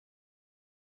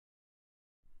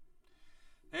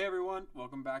Hey everyone,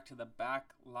 welcome back to the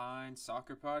Backline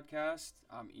Soccer Podcast.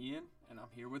 I'm Ian, and I'm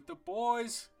here with the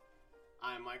boys.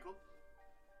 I'm Michael.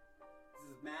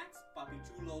 This is Max, Papi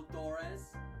Chulo Torres.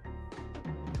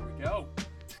 Here we go.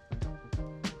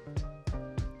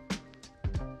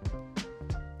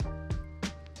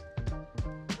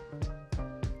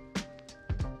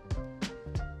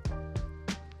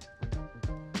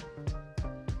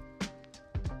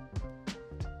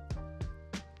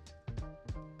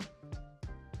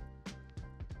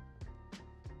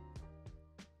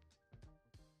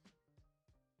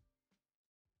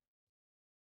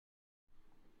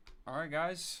 All right,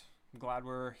 guys. I'm glad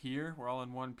we're here. We're all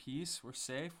in one piece. We're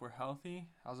safe. We're healthy.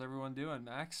 How's everyone doing,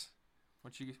 Max?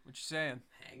 What you saying?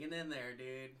 Hanging in there,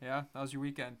 dude. Yeah, how was your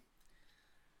weekend?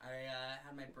 I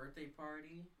had my birthday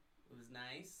party. It was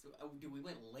nice. Oh, dude, we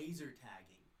went laser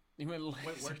tagging. You went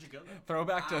Wait, where'd you go though?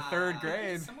 Throwback to third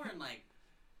grade. Somewhere in like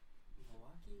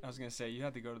Milwaukee. I was gonna say you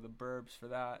had to go to the burbs for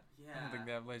that. Yeah. I don't think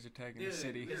they have laser tag in Dude, the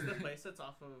city. Is the place that's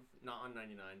off of, not on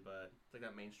 99, but it's like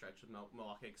that main stretch of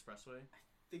Milwaukee Expressway?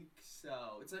 Think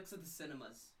so. It's next to the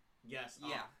cinemas. Yes.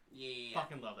 Yeah.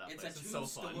 Fucking love that It's place. a It's so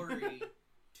fun.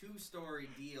 two-story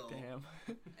deal. Damn.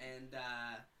 And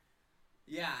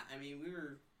yeah, I mean,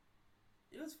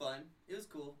 it was fun. It was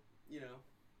cool. You know,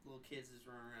 little kids just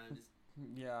running around just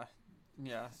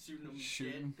Yeah. shooting them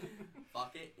Shooting. shit.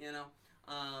 Fuck it, you know.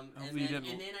 And Hopefully you then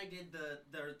didn't- I did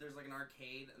there's like an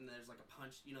arcade and there's like a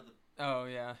punch. You know, Oh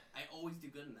yeah. I always do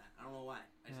good in that. I don't know why.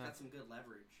 I just Yeah. got some good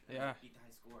leverage. And Yeah. I beat the high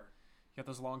score. You got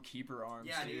those long keeper arms.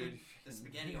 Yeah, dude. The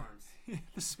spaghetti arms.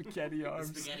 The spaghetti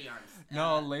arms. The spaghetti arms.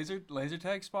 No, laser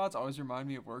tag spots always remind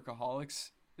me of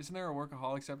Workaholics. Isn't there a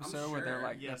Workaholics episode where they're sure.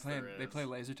 like Yes, they play play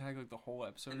laser tag like the whole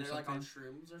episode And or they're like on something?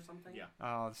 shrooms or something. Yeah.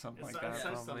 Oh, something It's like like that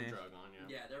some probably. drug on, yeah.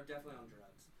 Yeah, they're definitely on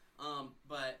drugs.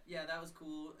 But yeah, that was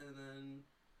cool. And then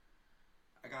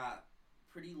I got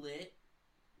pretty lit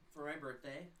for my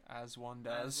birthday. As one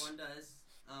does. As one does.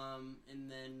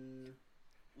 And then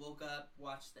woke up,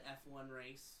 watched the F1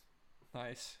 race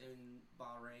Nice. in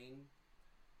Bahrain.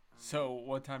 So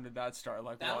what time did that start?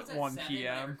 Like That what, was at 1 7, I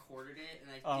p.m.? recorded it,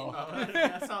 and I Oh. didn't.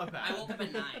 That's not bad. I woke up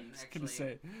at 9. I was Actually, gonna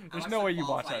say, I there's watched no the way you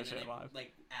watch qualifying that shit and I, live.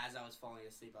 Like as I was falling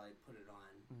asleep, I put it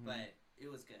on, Mhm. but it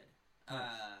was good. Nice.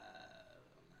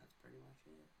 That's pretty much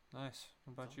it. Nice.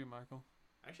 What about you, Michael?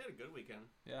 I actually had a good weekend.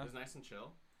 Yeah. It was nice and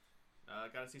chill.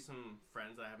 Got to see some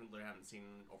friends I haven't seen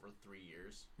in over 3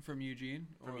 years. From Eugene?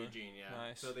 From or- Eugene, yeah.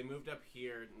 Nice. So they moved up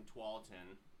here in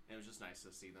Tualatin. It was just nice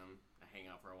to see them hang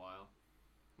out for a while.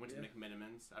 Went to Yeah.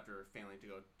 McMinimans after failing to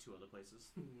go 2 other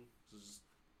places. So it was just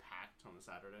packed on a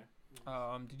Saturday.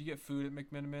 Did you get food at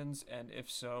McMinimans? And if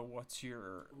so, what's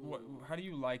your Ooh. how do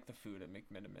you like the food at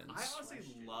McMinimans? I honestly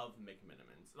Question. love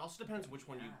McMinimans. It also depends which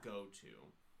one you Yeah. go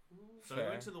to. So Fair. I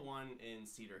went to the one in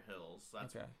Cedar Hills. So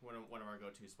that's Okay. one of our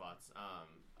go-to spots.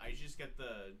 I usually just get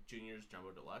the Junior's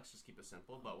Jumbo Deluxe. Just keep it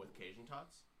simple, but with Cajun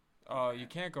tots. Oh, you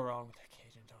can't go wrong with the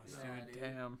Cajun tots, Yeah, dude. dude.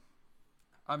 Damn.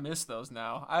 I miss those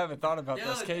now. I haven't thought about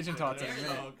those Dude, Cajun tots in a they're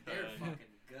minute. so They're good. fucking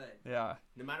good. Yeah.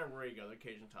 No matter where you go, the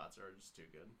Cajun tots are just too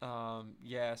good.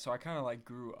 Yeah, so I kind of like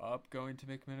grew up going to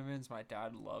McMinimans. My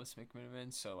dad loves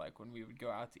McMinimans, so like when we would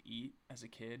go out to eat as a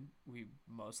kid,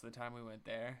 most of the time we went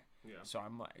there. Yeah. So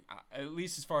I'm like, at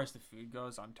least as far as the food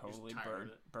goes, I'm just totally tired of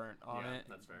it. burnt on Yeah, it.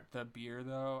 that's fair. The beer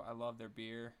though, I love their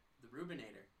beer. The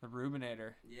Rubinator. The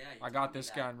Rubinator. Yeah. I got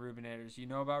this guy on Rubinators. You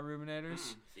know about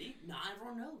Rubinators? See, not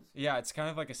everyone knows. Yeah, it's kind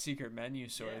of like a secret menu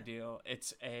sort Yeah. of deal.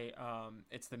 It's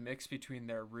it's the mix between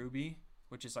their Ruby,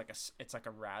 which is it's like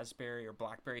a raspberry or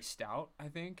blackberry stout, I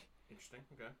think, Interesting.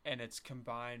 Okay. and it's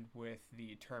combined with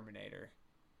the Terminator.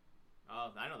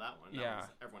 Oh, I know that one. Yeah.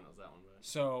 Everyone knows that one. But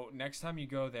So next time you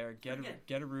go there, get Pretty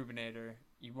good. a Rubinator.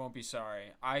 You won't be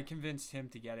sorry. I convinced him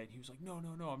to get it. He was like, no,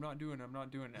 I'm not doing it. And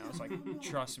I was like,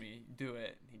 trust me, do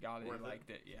it. He got it. Worth He it. liked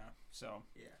it. Yeah. So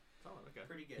Yeah. solid. Okay.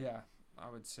 Pretty good. yeah, I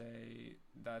would say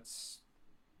that's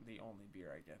the only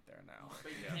beer I get there now.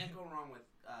 But you Yeah. can't go wrong with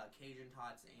Cajun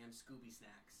tots and Scooby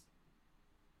snacks.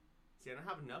 See, I don't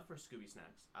have enough for Scooby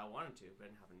snacks. I wanted to, but I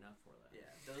didn't have enough for that.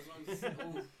 Yeah, those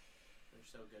ones. Oof, they're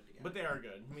so good together. But they are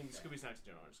good. I mean, Yeah. Scooby snacks in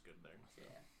general are just good there. So.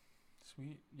 Yeah.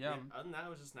 Sweet. Yeah. Other than that, it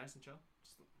was just nice and chill.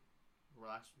 Just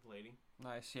relax with the lady.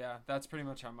 Nice. Yeah. That's pretty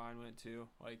much how mine went too.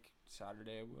 Like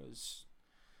Saturday was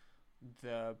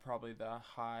probably the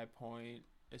high point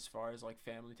as far as like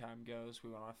family time goes.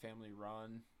 We went on a family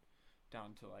run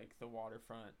down to like the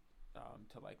waterfront,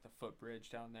 to like the footbridge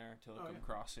down there to Lacombe yeah.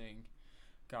 Crossing.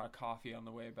 Got a coffee on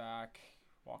the way back.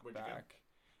 Walked Where'd you go?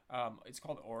 back. It's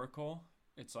called Oracle.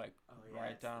 It's like Oh, yeah,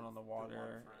 right it's down on the water.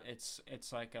 waterfront.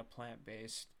 It's like a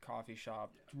plant-based coffee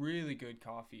shop. Really good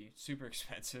coffee. Super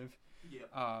expensive. Yep.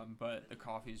 But the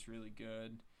coffee's really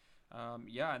good.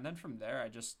 Yeah, and then from there, I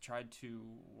just tried to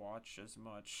watch as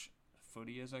much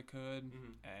footy as I could,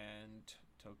 and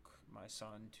took my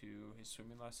son to his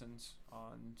swimming lessons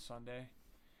on Sunday,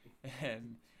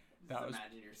 and that was.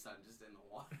 Imagine your son just in the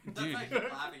water. Dude, Like,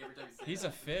 laughing every time you say He's that.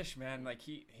 a fish, man. Like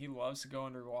he loves to go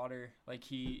underwater. Like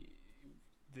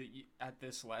at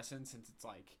this lesson, since it's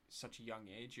like such a young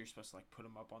age, you're supposed to like put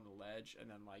him up on the ledge and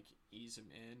then like ease him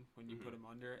in when you put him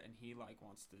under, and he like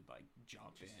wants to like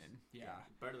jump in. Yeah.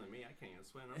 Better than me. I can't even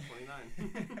swim. I'm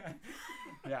 29.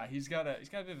 Yeah, he's got a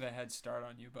bit of a head start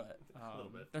on you, but A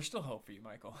little bit. There's still hope for you,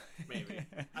 Michael. Maybe.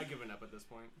 I've given up at this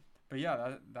point. But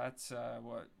yeah, that's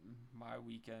what my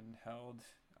weekend held.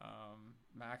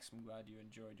 Max, I'm glad you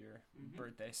enjoyed your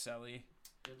birthday celly.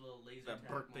 Good little laser The tag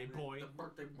birthday moment. boy. The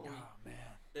birthday boy. Oh man,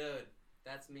 Dude,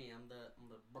 that's me. I'm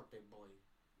the birthday boy.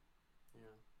 Yeah.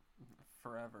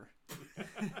 forever.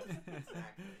 Exactly.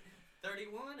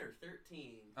 31 or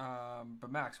 13?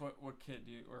 But Max, what kit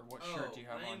do you, or what shirt do you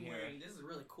have I on am here? wearing. This is a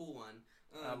really cool one.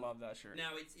 I love that shirt.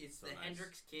 Now it's So the nice.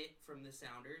 Hendrix kit from the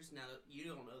Sounders. Now you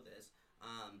don't know this.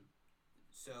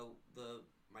 So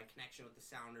my connection with the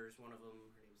Sounders, one of them,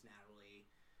 her name's Natalie.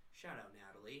 Shout out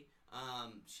Natalie.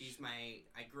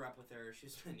 I grew up with her. She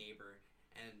was my neighbor,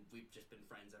 and we've just been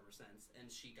friends ever since. And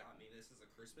she got me this as a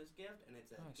Christmas gift, and it's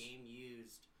a Nice. game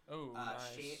used. Oh,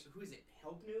 nice. Who is it?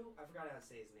 Helpnu? I forgot how to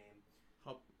say his name.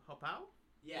 Hop out?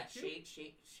 Yeah, Help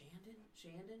you?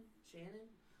 Shandon.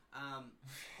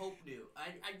 Hope New.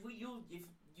 If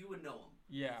you would know him.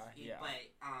 Yeah, yeah. But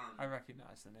I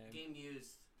recognize the name. game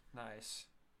used Nice.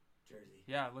 jersey.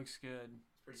 Yeah, it looks good.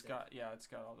 It's pretty It's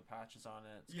got all the patches on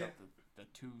it. It's Yeah. got the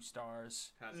 2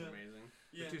 stars. That's Yeah. amazing.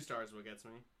 Yeah. The 2 stars what gets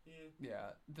me. Yeah.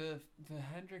 Yeah, the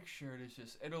Hendrix shirt is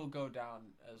just, it'll go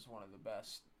down as one of the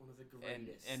best, One of the and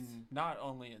greatest. not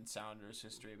only in Sounders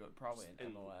history, but probably in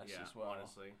And- MLS yeah, as well.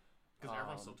 honestly. Because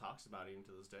everyone Um, still talks about it even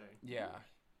to this day. Yeah,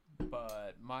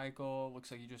 but Michael,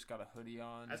 looks like you just got a hoodie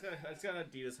on. I just got an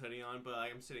Adidas hoodie on, but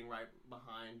I'm sitting right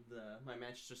behind my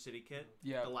Manchester City kit.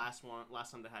 Yeah. The last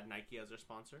time they had Nike as their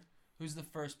sponsor. Who's the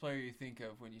first player you think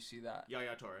of when you see that?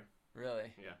 Yaya Toure.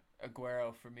 Really? Yeah.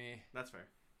 Aguero for me. That's fair.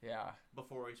 Yeah.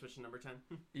 Before we switched to number 10.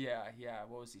 Yeah.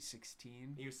 What was he,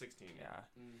 16? He was 16. Yeah.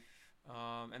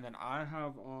 Mm. And then I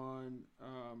have on,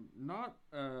 not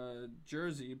a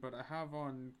jersey, but I have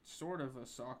on sort of a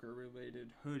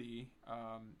soccer-related hoodie.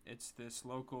 It's this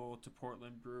local to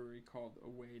Portland brewery called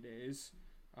Away Days.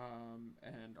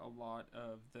 And a lot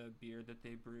of the beer that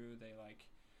they brew,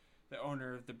 the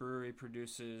owner of the brewery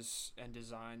produces and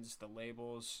designs the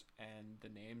labels and the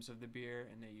names of the beer,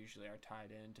 and they usually are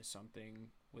tied into something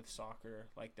with soccer.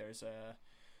 Like there's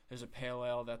a pale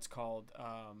ale that's called,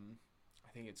 I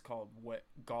think it's called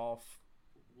Golf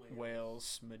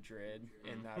Wales Madrid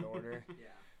in that order.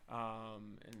 Yeah.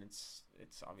 And it's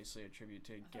obviously a tribute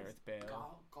to Gareth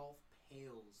Bale. Golf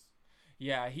pails.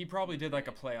 Yeah, he probably did like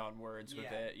a play on words with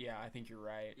Yeah. it. Yeah, I think you're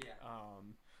right. Yeah.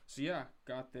 So yeah,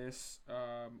 got this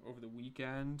over the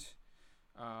weekend,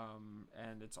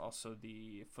 and it's also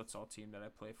the futsal team that I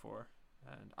play for.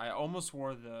 And I almost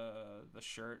wore the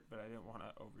shirt, but I didn't want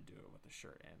to overdo it with the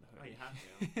shirt and the Oh, hoodie. you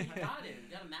have to. I got it. You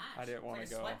got a match. I didn't wanna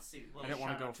It's go. like a sweatsuit. I didn't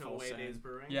want to go Shout out full Away send. Days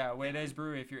Brewing. Yeah, Way Days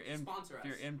Brewery. If you're in Sponsor us. If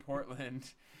you're in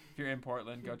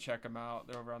Portland, go check them out.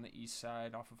 They're over on the east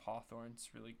side, off of Hawthorne.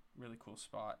 It's really really cool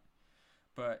spot.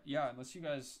 But yeah, unless you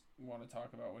guys want to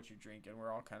talk about what you're drinking,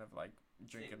 we're all kind of like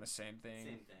drinking the same thing,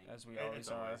 Same thing. as we It's always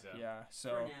are. always, yeah. So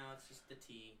For now, it's just the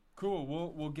tea. cool.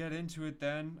 We'll get into it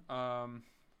then.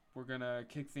 We're gonna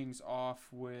kick things off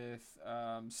with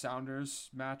Sounders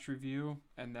match review,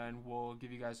 and then we'll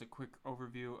give you guys a quick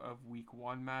overview of Week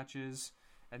 1 matches,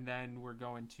 and then we're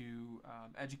going to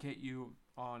educate you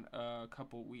on a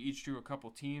couple. We each drew a couple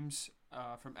teams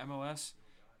from MLS,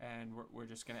 and we're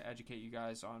just gonna educate you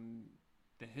guys on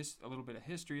a little bit of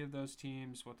history of those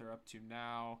teams, what they're up to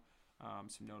now,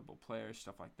 some notable players,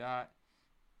 stuff like that.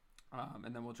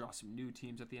 And then we'll draw some new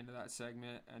teams at the end of that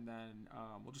segment, and then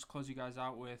we'll just close you guys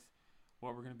out with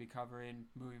what we're going to be covering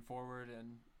moving forward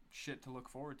and shit to look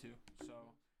forward to. So,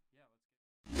 yeah,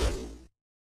 let's get.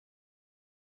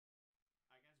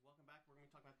 Hi guys, welcome back. We're going to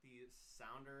be talking about the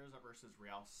Sounders versus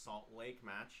Real Salt Lake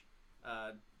match.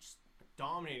 Just a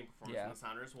dominating performance Yeah. from the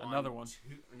Sounders. Another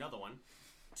one.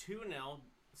 2-0.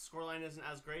 Scoreline isn't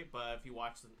as great, but if you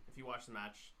watch the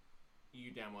match,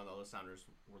 you damn well know the Sounders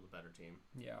were the better team.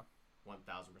 Yeah. 1000%.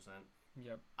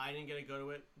 Yep. I didn't get to go to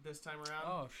it this time around.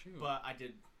 Oh, shoot. But I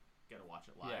did get to watch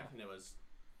it live, Yeah. and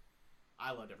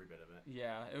I loved every bit of it.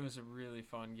 Yeah, it was a really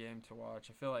fun game to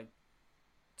watch. I feel like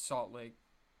Salt Lake,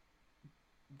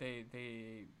 they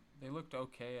looked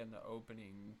okay in the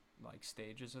opening like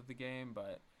stages of the game,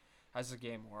 but as the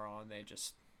game wore on,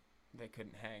 they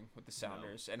couldn't hang with the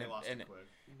Sounders, No, they lost it quick.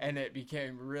 and it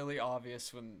became really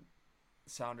obvious when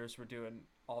Sounders were doing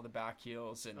all the back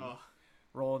heels and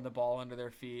rolling the ball under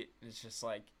their feet. It's just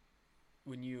like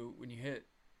when you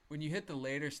hit the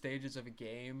later stages of a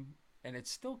game and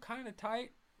it's still kind of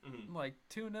tight, like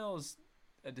 2-0 is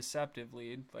a deceptive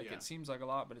lead. Like it seems like a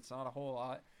lot, but it's not a whole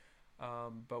lot.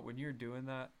 But when you're doing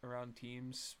that around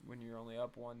teams, when you're only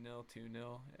up 1-0,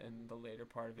 2-0 in the later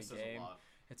part of a game,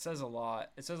 it says a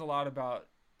lot. It says a lot about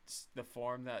the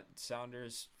form that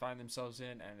Sounders find themselves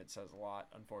in, and it says a lot,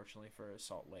 unfortunately, for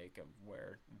Salt Lake of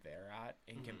where they're at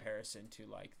in comparison to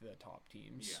like the top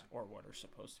teams or what are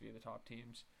supposed to be the top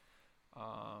teams.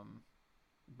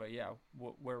 But yeah,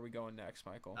 where are we going next,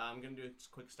 Michael? I'm gonna do a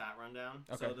quick stat rundown.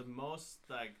 Okay. So the most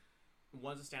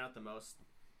ones that stand out the most: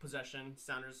 possession.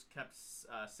 Sounders kept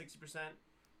 60%.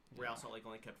 Real Salt Lake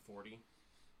only kept 40%.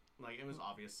 Like it was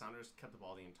obvious, Sounders kept the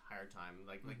ball the entire time.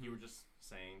 Like you were just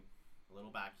saying. Little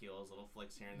back heels, little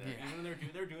flicks here and there. Yeah. Even when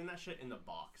they're doing that shit in the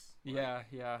box. Like,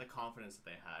 Yeah. The confidence that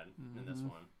they had in this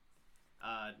one.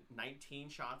 19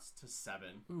 shots to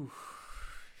 7. Oof.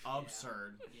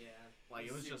 Absurd. Yeah. Like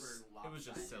it was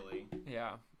just silly.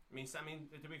 Yeah. I mean,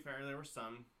 to be fair, there were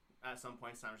at some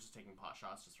point Sounders just taking pot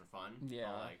shots just for fun. Yeah.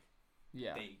 But like,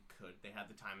 yeah. They had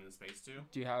the time and the space to.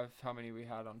 Do you have how many we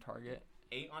had on target?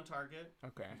 8 on target.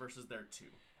 Okay. Versus their 2.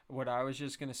 What I was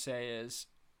just gonna say is,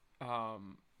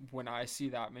 when I see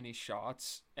that many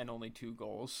shots and only 2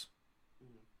 goals,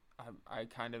 I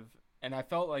kind of, and I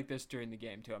felt like this during the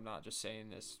game too. I'm not just saying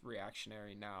this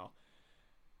reactionary now.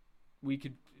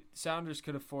 Sounders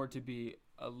could afford to be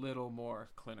a little more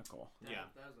clinical. That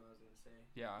was what I was gonna say.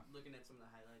 Yeah. Looking at some of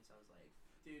the highlights, I was like,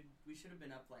 dude, we should have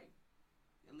been up like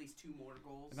at least 2 more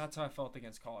goals. And that's how I felt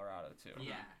against Colorado too.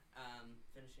 Yeah.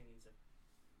 Finishing needs to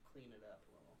clean it up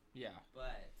a little. Yeah.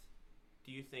 But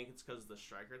do you think it's because of the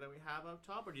striker that we have up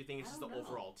top, or do you think it's just the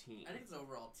overall team? I think it's the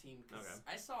overall team, because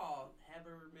I saw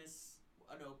Heber miss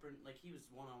an open, like he was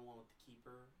one-on-one with the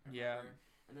keeper. Yeah.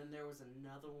 And then there was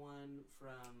another one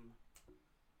from,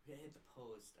 he hit the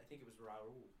post. I think it was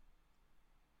Raul.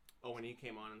 Oh, when he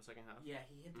came on in the second half? Yeah,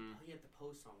 he hit the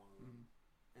post on one of them.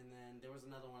 And then there was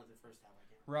another one at the first half. I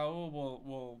can't Raul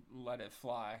will let it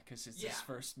fly because it's his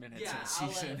first minutes of the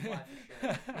season. I'll let it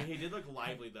fly for sure. I mean, he did look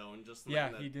lively though, in just the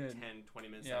he did. 10-20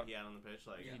 minutes that he had on the pitch.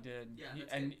 Like he did.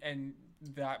 Yeah, and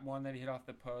that one that he hit off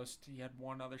the post, he had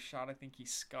one other shot. I think he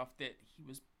scuffed it. He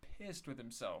was pissed with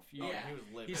himself. He was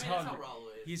livid. He's hungry.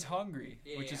 hungry. He's hungry,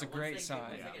 which is a great sign.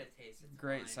 Once they get a taste, it's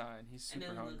great fine. sign. He's super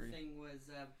and then hungry. The thing was,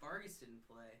 Vargas didn't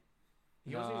play.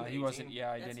 He wasn't.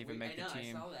 Yeah, he didn't even make the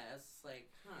team. I saw that. I was just like,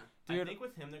 huh. Dude, I think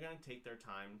with him, they're gonna take their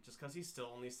time, just because he's still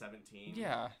only 17.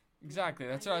 Yeah, exactly.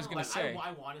 That's what I was gonna say.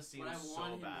 I want to see him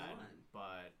so bad,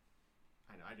 but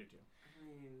I know I do too.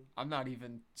 I'm not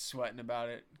even sweating about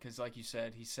it because, like you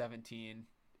said, he's 17,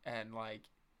 and like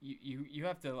you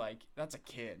have to like that's a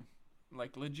kid.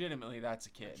 Like legitimately, that's a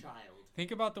kid. A child.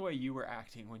 Think about the way you were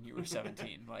acting when you were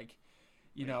 17. Like,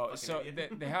 you know, so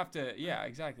they have to. Yeah,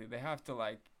 exactly. They have to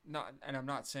like not. And I'm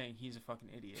not saying he's a fucking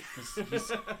idiot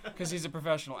because he's a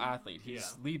professional athlete.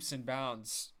 He's leaps and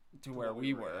bounds to where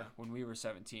we were when we were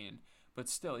 17. But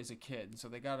still, he's a kid. So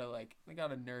they gotta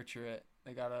nurture it.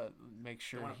 They gotta make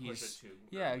sure he's.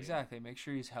 Yeah, exactly. Make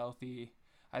sure he's healthy.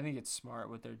 I think it's smart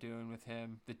what they're doing with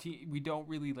him. The team, we don't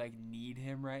really like need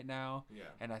him right now. Yeah.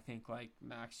 And I think like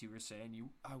Max, you were saying,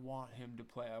 I want him to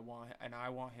play. I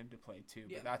want him to play too.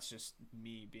 Yeah. But that's just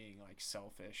me being like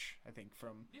selfish. I think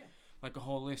from like a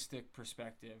holistic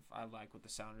perspective, I like what the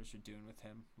Sounders are doing with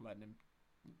him, letting him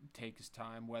take his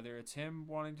time. Whether it's him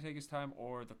wanting to take his time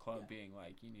or the club being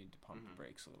like, you need to pump the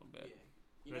brakes a little bit.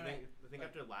 Yeah. I think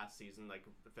after last season, like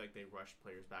I feel like they rushed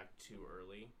players back too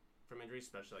early from injuries,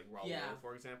 especially like Raul,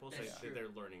 for example. So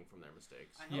they're learning from their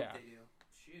mistakes. I hope they do.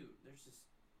 Shoot, there's just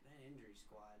that injury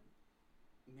squad.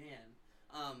 Man,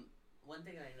 one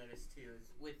thing I noticed too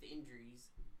is with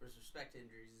injuries, with respect to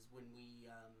injuries, is when we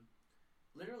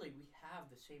literally we have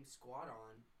the same squad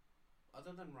on,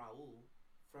 other than Raul,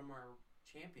 from our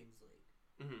Champions League,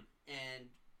 and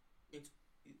it's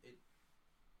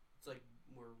like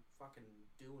we're fucking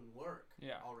doing work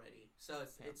already. So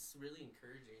it's really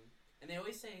encouraging. And they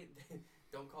always say,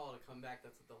 don't call it a comeback.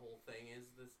 That's what the whole thing is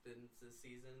this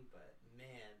season. But,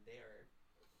 man,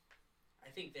 I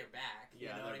think they're back. You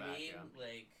know what I mean? Yeah.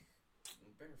 Like,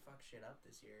 we better fuck shit up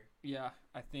this year. Yeah,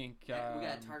 I think... we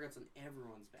got targets on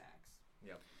everyone's backs.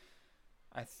 Yep.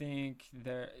 I think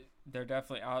they're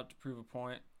definitely out to prove a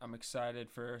point. I'm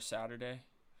excited for Saturday.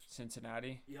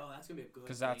 Cincinnati. Yo, that's gonna be a good.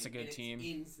 Because that's a game. good And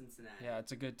team. It's in Cincinnati. Yeah,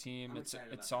 it's a good team. I'm It's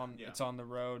excited it's about on that. it's on the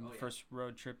road, Oh, yeah. first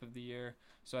road trip of the year.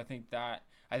 So I think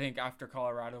after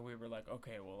Colorado we were like,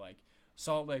 okay, well, like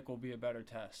Salt Lake will be a better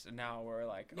test, and now we're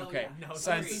like, No, okay, yeah. No,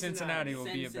 Cincinnati will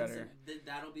be a better.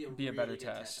 That'll be a be a really better good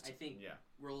test. I think Yeah.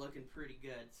 we're looking pretty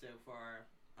good so far.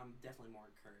 I'm definitely more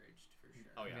encouraged for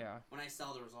sure. Oh, yeah. Yeah. When I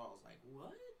saw the result, I was like,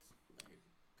 what?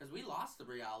 Because we lost the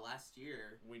Real last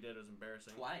year We did. It was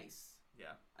embarrassing. twice,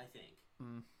 Yeah. I think.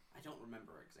 Mm. I don't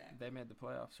remember exactly. They made the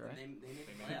playoffs, right? They made They the made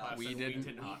the playoffs. playoffs We and didn't.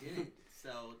 did not. We didn't.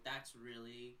 So that's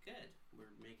really good. We're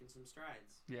making some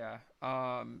strides. Yeah.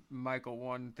 Michael,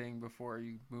 one thing before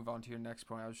you move on to your next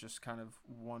point, I was just kind of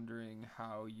wondering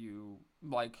how you,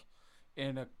 like,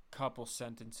 in a couple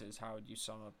sentences, how would you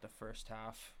sum up the first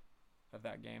half of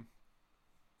that game?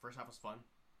 First half was fun.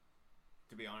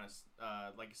 To be honest,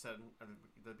 like you said at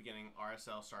the beginning,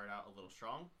 RSL started out a little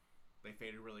strong. They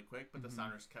faded really quick, but the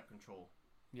Sounders kept control.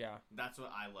 Yeah. That's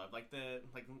what I love. Like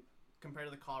compared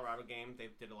to the Colorado game, they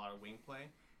did a lot of wing play.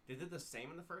 They did the same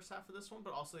in the first half of this one,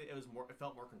 but also it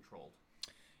felt more controlled.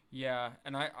 Yeah,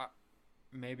 and I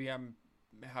maybe I'm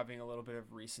having a little bit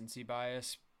of recency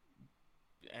bias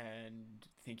and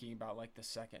thinking about like the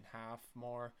second half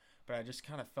more, but I just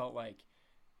kind of felt like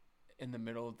in the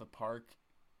middle of the park,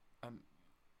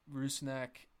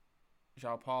 Rusnak,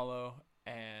 João Paulo,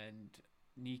 and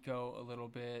Nico a little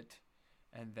bit,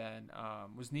 and then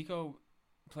was Nico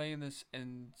playing this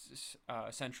in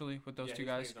centrally with those two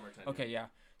guys? Number 10, Okay, yeah.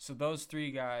 So those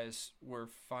three guys were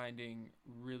finding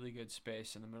really good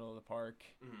space in the middle of the park.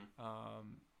 Mm-hmm.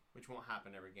 Which won't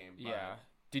happen every game. But Yeah.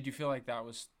 Did you feel like that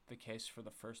was the case for the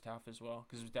first half as well?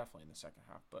 Because it was definitely in the second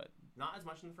half, but not as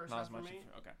much in the first not half as much. for me.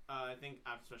 Okay. I think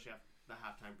especially after the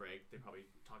halftime break, they probably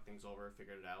talked things over,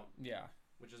 figured it out. Yeah.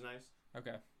 Which is nice.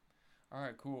 Okay. All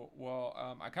right. Cool.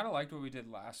 Well, I kind of liked what we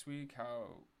did last week.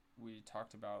 How we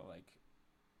talked about like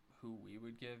who we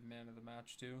would give man of the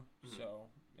match to. Mm-hmm. So,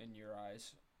 in your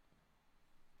eyes,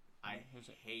 I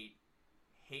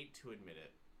hate to admit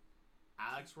it.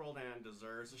 Alex Roldan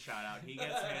deserves a shout out. He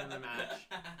gets man of the match.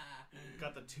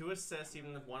 Got the 2 assists,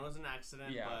 even if one was an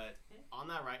accident. Yeah. But on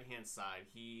that right hand side,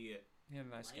 he had a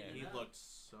nice game. he looked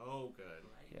so good.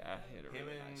 Yeah, he had a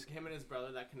really nice game. Him and his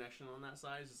brother, that connection on that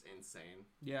side is just insane.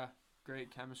 Yeah, great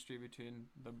chemistry between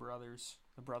the brothers.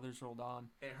 The brothers rolled on.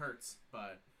 It hurts,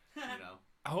 but you know.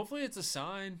 Hopefully, it's a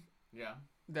sign. Yeah.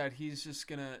 That he's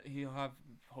just he'll have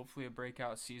hopefully a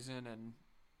breakout season,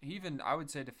 and I would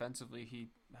say defensively he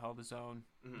held his own,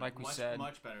 like we said.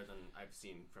 Much better than I've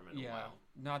seen from it in a while.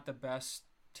 Not the best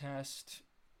test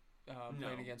No.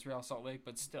 playing against Real Salt Lake,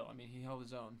 but still, I mean, he held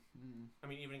his own. I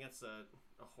mean, even against a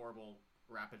horrible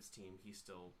Rapids team, he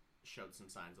still showed some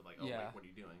signs of like, what are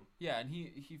you doing? Yeah, and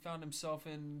he found himself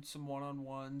in some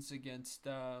one-on-ones against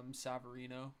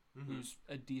Savarino, who's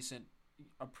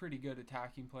a pretty good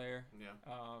attacking player. Yeah.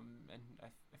 And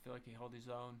I feel like he held his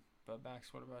own. But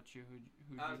Max, what about you?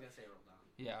 Who I was gonna say Roldan.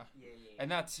 Yeah. Yeah.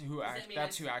 And that's who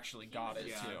actually got it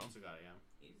yeah, too. That's who got it, yeah.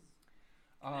 He's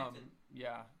connected.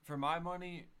 Yeah. For my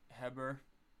money, Heber.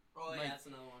 Oh yeah, like, that's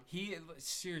another one. He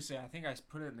seriously, I think I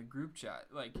put it in the group chat.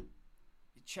 Like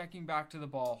checking back to the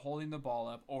ball, holding the ball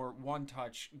up, or one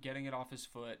touch, getting it off his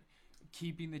foot,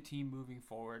 keeping the team moving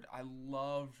forward. I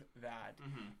loved that.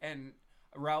 And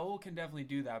Raul can definitely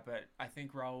do that, but I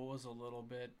think Raul was a little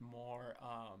bit more.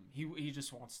 He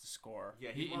just wants to score.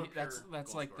 Yeah,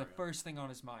 that's like the first thing on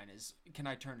his mind is, can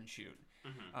I turn and shoot?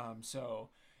 So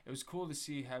it was cool to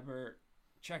see Heber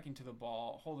checking to the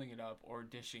ball, holding it up, or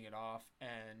dishing it off,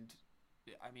 and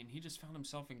I mean he just found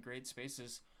himself in great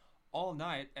spaces all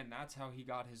night, and that's how he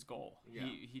got his goal. Yeah.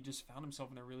 He just found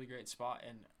himself in a really great spot,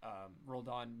 and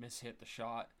Roldan mishit the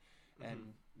shot,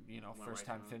 and first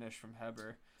time finish from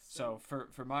Heber. So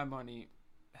for my money,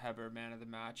 Heber man of the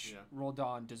match. Yeah.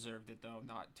 Roldan deserved it though,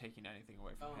 not taking anything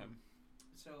away from him.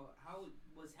 So how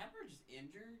was Heber just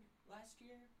injured last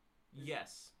year?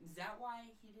 Yes. Is that why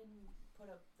he didn't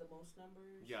put up the most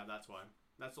numbers? Yeah, that's why.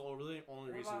 That's the only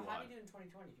reason why. How did he do in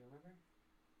 2020? Do you remember?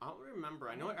 I don't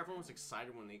remember. I know everyone was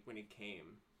excited when he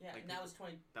came. Yeah, like, and that was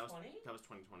 2020? That was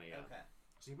 2020, yeah. Okay.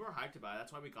 So people were hyped about it.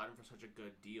 That's why we got him for such a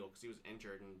good deal, because he was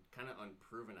injured and kind of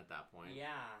unproven at that point.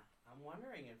 Yeah, I'm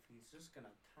wondering if he's just going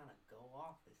to kind of go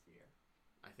off this year.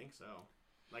 I think so.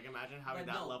 Like, imagine having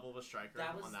that level of a striker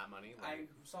on that money.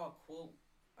 Like, I saw a quote,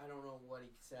 I don't know what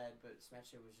he said, but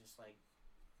Smecha was just like,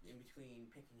 in between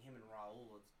picking him and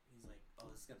Raul, he's like, oh,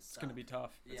 this is going to suck. It's going to be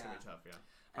tough. It's going to be tough, yeah.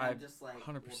 And I'm just like, 100%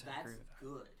 well, that's agree with that.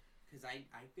 good. Because I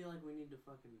feel like we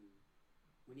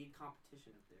need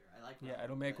competition up there. I like Raul. Yeah,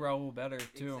 it'll make Raul better,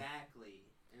 too.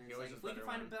 Exactly. And it's like, if we can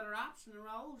find a better option than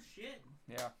Raul, shit.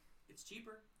 Yeah. It's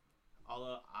cheaper.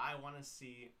 Although I want to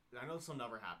see, I know this will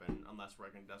never happen unless we're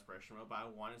in desperation mode, but I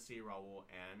want to see Raul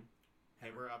and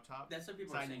Haber up top. That's what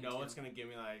people so are saying. I know too. it's gonna give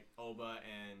me like Oba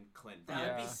and Clint. That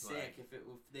would be Yeah. sick if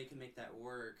they can make that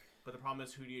work. But the problem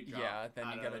is, who do you drop? Yeah, then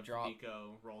you gotta drop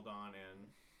Nico, Roldan, and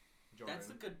Jordan. That's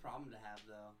a good problem to have,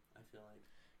 though. I feel like.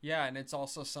 Yeah, and it's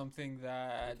also something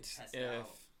that test if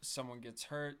out. someone gets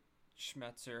hurt,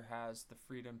 Schmetzer has the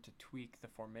freedom to tweak the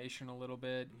formation a little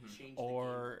bit. Change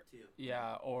Or- the game, too.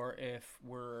 Yeah, or if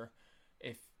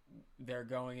they're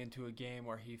going into a game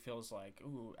where he feels like,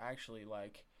 ooh, actually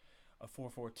like a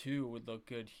 4-4-2 would look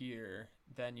good here,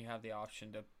 then you have the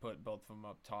option to put both of them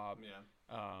up top.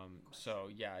 Yeah. So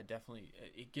yeah, definitely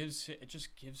it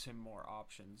just gives him more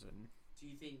options. And Do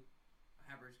you think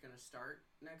Haber's going to start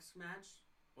next match?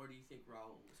 Or do you think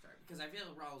Raul will start? Because I feel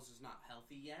like Raul's just not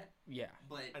healthy yet. yeah,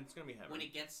 But And it's gonna be Haber. when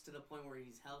it gets to the point where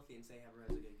he's healthy and say Haber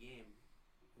has a good game,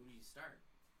 who do you start?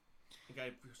 You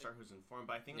gotta start who's informed,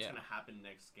 but I think it's Yeah. gonna happen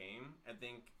next game. I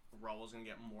think Raul's gonna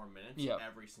get more minutes Yep.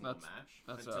 every single That's- match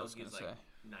that's what I until was he's gonna like say.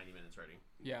 90 minutes ready.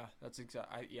 Yeah, that's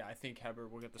exactly. I think Heber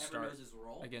will get the Haber start knows his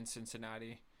role. against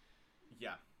Cincinnati.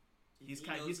 Yeah, He he's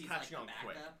knows he's like catching the on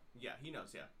quick. backup? Yeah, he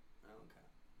knows. Yeah, Oh,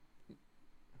 okay.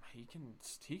 He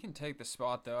can take the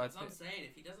spot though. That's what I'm saying.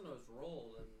 If he doesn't know his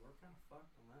role, then we're kind of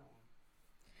fucked on that one.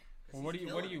 'Cause Well, what do he's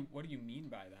you killing it. mean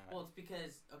by that? Well, it's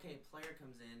because a player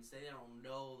comes in, say they don't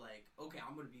know, like, okay,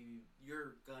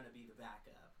 you're gonna be the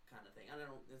backup kind of thing. I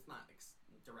don't. It's not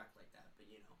direct like that, but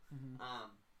you know.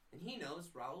 Mhm. And he knows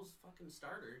Raul's fucking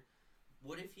starter.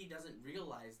 What if he doesn't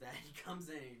realize that he comes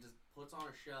in and he just puts on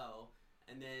a show,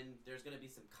 and then there's gonna be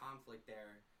some conflict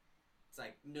there? It's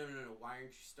like, no. Why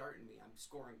aren't you starting me? I'm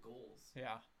scoring goals.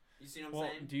 Yeah. You see what I'm Well,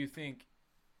 saying? do you think,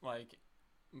 like,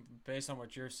 based on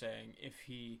what you're saying, if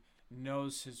he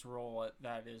knows his role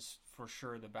that is for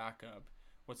sure the backup,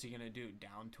 what's he gonna do?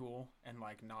 Down tool and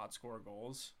like not score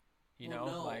goals? You Well,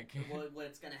 know, no. like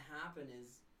what's gonna happen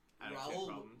is Attitude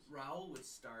problems. Raul would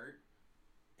start,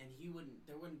 and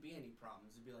there wouldn't be any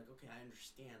problems. It'd be like, okay, I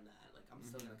understand that. Like, I'm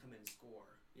still gonna come in and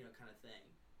score, kind of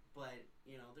thing. But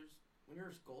when you're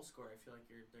a goal scorer, I feel like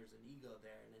there's an ego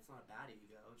there, and it's not a bad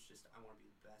ego. It's just I want to be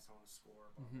the best. I want to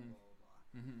score. Blah blah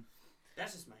blah blah.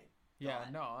 That's just my yeah.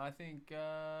 thought. No, I think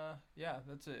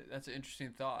that's an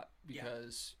interesting thought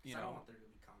because I don't want there to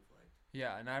be conflict.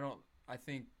 Yeah, and I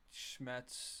think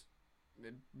Schmetz,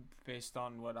 based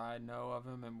on what I know of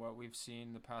him and what we've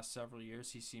seen the past several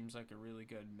years, he seems like a really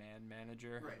good man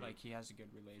manager. Right. Like he has a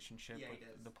good relationship Yeah, he with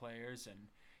does. the players, and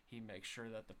he makes sure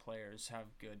that the players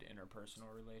have good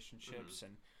interpersonal relationships.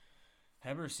 And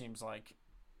Heber seems like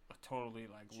a totally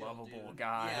like Chill lovable dude.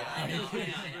 guy. Yeah, I know.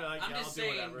 You're like, I'm yeah, just I'll do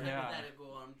saying, whatever. Yeah.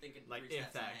 hypothetical. I'm thinking Like, three if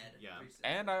steps that- ahead. yeah. 3 steps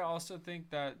And ahead. I also think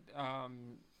that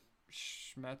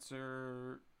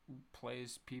Schmetzer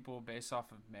plays people based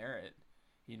off of merit.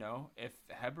 You know, if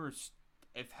Heber's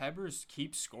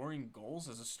keeps scoring goals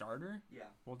as a starter, Yeah.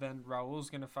 well then Raul's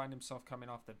gonna find himself coming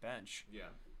off the bench. Yeah.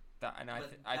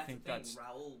 I think that's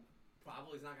Raul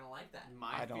probably is not gonna like that.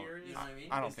 My I don't- fear is, You know what I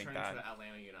mean? I don't is think turn that. into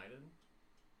Atlanta United.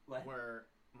 What? Where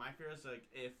my fear is like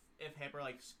if Haber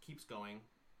like keeps going,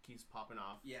 keeps popping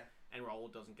off, Yeah. and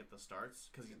Raul doesn't get the starts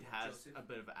because he Like has Joseph? a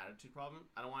bit of an attitude problem,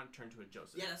 I don't want to turn to a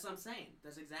Joseph. Yeah, that's what I'm saying.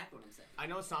 That's exactly what I'm saying. I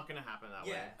know it's not going to happen that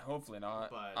way. Yeah. hopefully not.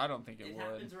 But I don't think it It would.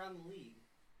 happens around the league.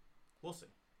 We'll see.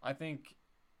 I think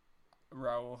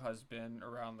Raul has been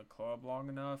around the club long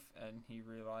enough, and he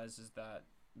realizes that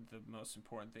the most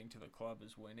important thing to the club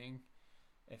is winning.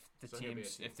 If the So he'll be a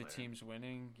team's team player. team's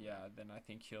winning, yeah, then I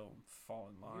think he'll fall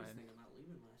in He was line. thinking about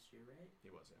leaving last year, right? He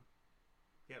was, yeah.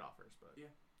 He had offers, but Yeah.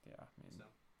 Yeah, I mean. So.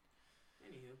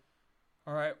 Anywho.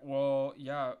 All right. Well,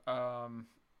 yeah.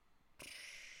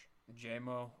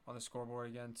 JMO on the scoreboard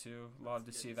again too. Love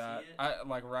to That's see good to that. see it. I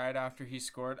like right after he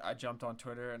scored, I jumped on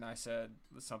Twitter and I said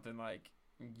something like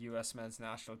U.S. men's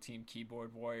national team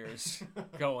keyboard warriors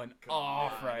going Come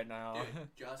off on. right now. Dude,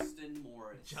 Justin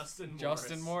Morris.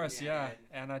 Justin Morris, Yeah, yeah. dude.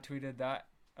 And I tweeted that.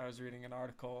 I was reading an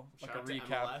article, like Shout out a to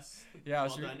recap. MLS. Yeah, I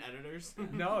Well was done, editors.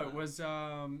 No, it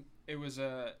was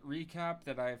a recap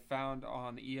that I found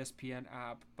on the ESPN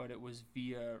app, but it was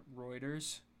via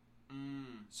Reuters.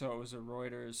 So it was a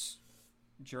Reuters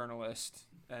journalist,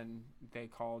 and they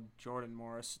called Jordan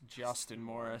Morris Justin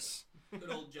Morris. Good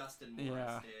old Justin Morris,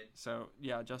 Yeah. dude. So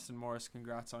yeah, Justin Morris,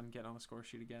 congrats on getting on the score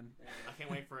sheet again. I can't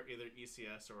wait for either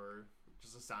ECS or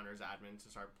just a Sounders admin to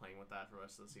start playing with that for the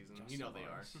rest of the season. Justin you know they are.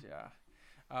 Morris, Yeah.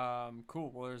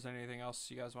 Cool. Well, there's anything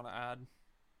else you guys want to add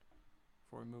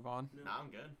before we move on? No. Nah, I'm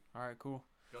good. All right, cool.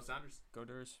 Go Sounders. Go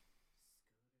Durs.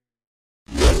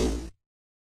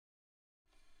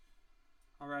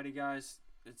 Alrighty, guys.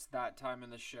 it's that time in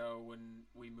the show when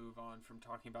we move on from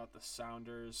talking about the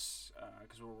Sounders,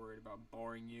 because we're worried about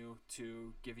boring you,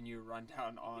 to giving you a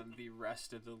rundown on the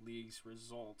rest of the league's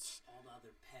results. All the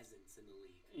other peasants in the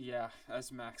league. Yeah,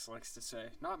 as Max likes to say.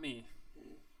 Not me,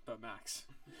 but Max.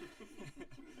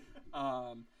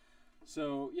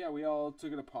 So, yeah, we all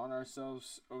took it upon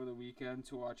ourselves over the weekend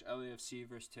to watch LAFC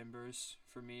versus Timbers.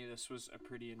 For me, this was a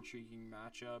pretty intriguing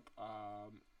matchup.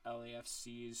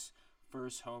 LAFC's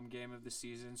first home game of the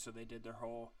season, so they did their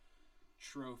whole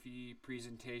trophy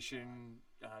presentation,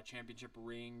 championship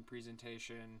ring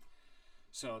presentation.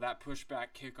 So that pushed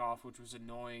back kickoff, which was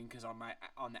annoying because on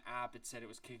the app it said it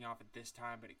was kicking off at this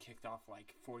time, but it kicked off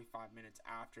like 45 minutes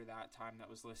after that time that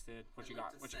was listed. What you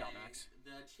got, Max?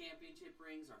 The championship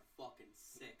rings are fucking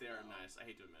sick. They're nice. I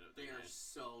hate to admit it. They are nice.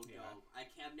 So dope.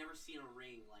 I've never seen a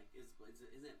ring like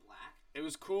isn't it black? It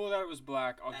was cool that it was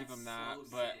black. I'll give them that,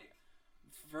 so but sick.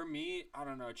 For me, I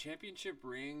don't know. Championship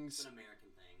rings. It's an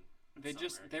American thing.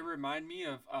 They remind me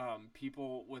of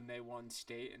people when they won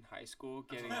state in high school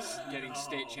getting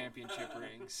state championship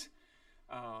rings.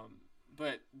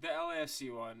 But the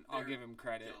LAFC one, I'll give him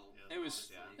credit. Dope. It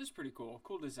was pretty cool.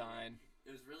 Cool design.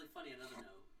 It was really funny. Another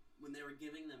note. When they were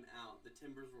giving them out, the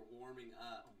Timbers were warming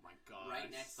up. Oh my god!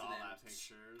 Right next to them. That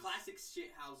pictures. Classic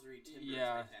shithousery Timbers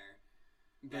right there.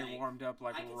 They warmed up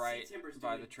right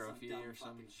by the trophy or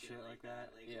some shit like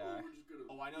that. Yeah.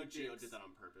 I know Gio did that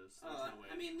on purpose. There's no way.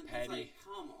 I mean, Petty. it's like,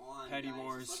 come on, Petty guys.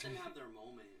 wars. Just let them have their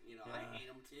moment. You know, I hate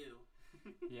them too.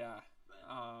 Yeah.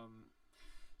 But.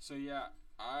 So yeah,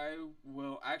 I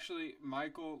will actually,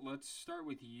 Michael. Let's start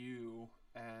with you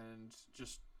and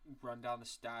just run down the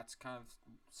stats. Kind of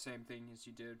same thing as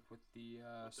you did with the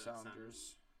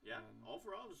Sounders. Yeah.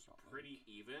 Overall, it was pretty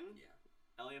even. Yeah.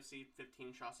 LAFC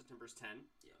 15 shots to Timbers 10.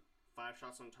 Yeah. 5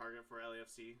 shots on target for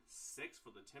LAFC, 6 for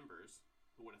the Timbers.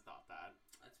 Who would have thought that?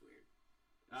 That's weird.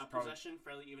 Possession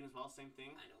fairly even as well. Same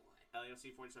thing. I know why.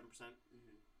 LAFC 47%.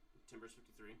 Timbers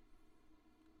 53.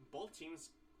 Both teams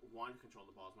wanted to control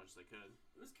the ball as much as they could.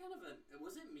 It was kind of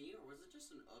was it me or was it just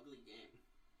an ugly game?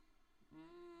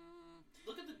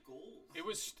 Look at the goals. It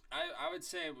was. I would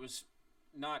say it was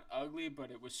not ugly,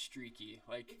 but it was streaky.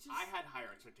 Like I had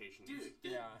higher expectations.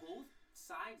 Dude, both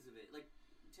sides of it. Like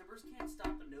Timbers can't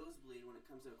stop a nosebleed when it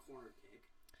comes to a corner kick.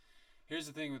 Here's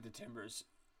the thing with the Timbers.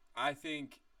 I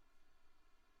think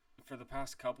for the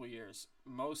past couple years,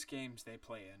 most games they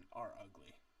play in are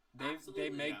ugly. They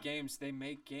make games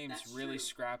That's really true.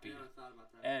 scrappy. I never thought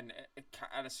about that. And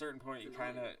at a certain point, you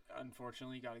kind of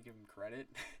unfortunately got to give them credit.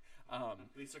 At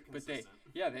least they're consistent.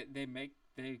 But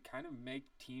they kind of make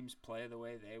teams play the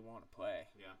way they want to play.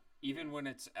 Yeah. Even when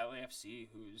it's LAFC,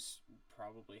 who's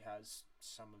probably has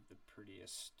some of the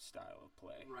prettiest style of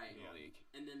play in the league.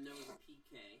 And then there was a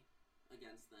PK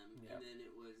against them, and then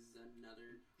it was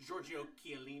another Giorgio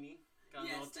Chiellini got a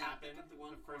little tap in the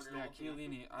one first corner. Yeah,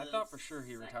 Chiellini. I thought for sure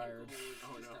he retired.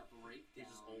 Goal was just a breakdown,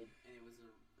 He's just old. and it was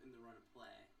in the run of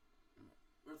play.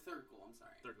 Or third goal, I'm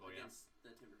sorry. Third goal, against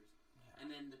the Timbers. Yeah.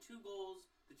 And then the 2 goals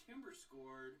the Timbers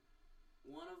scored.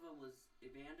 One of them was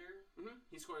Evander.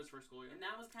 He scored his first goal, And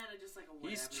that was kind of just like a whatever.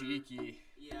 He's cheeky.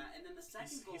 Yeah, and then the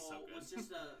second goal so was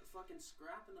just a fucking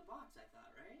scrap in the box, I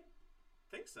thought, right?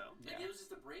 Think so. Like, it was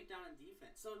just a breakdown in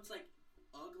defense. So it's like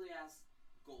ugly-ass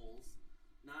goals.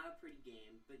 Not a pretty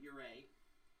game, but you're right.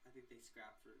 I think they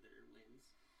scrapped for their wins.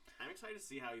 I'm excited to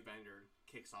see how Evander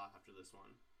kicks off after this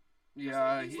one.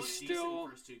 Yeah, he's still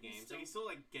first 2 games. He's still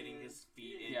like getting his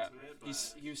feet into it. But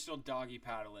he was still doggy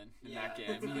paddling in that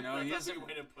game. You know, he hasn't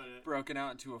broken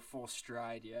out into a full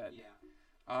stride yet.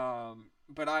 Yeah.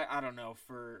 But I don't know,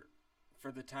 for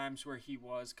the times where he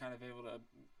was kind of able to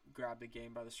grab the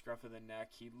game by the scruff of the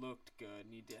neck, he looked good,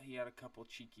 and he had a couple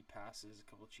cheeky passes, a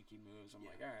couple cheeky moves. I'm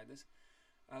like, all right,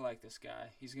 I like this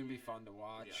guy. He's gonna be fun to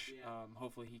watch. Yeah.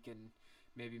 Hopefully he can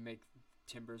maybe make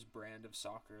Timbers' brand of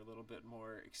soccer a little bit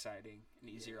more exciting and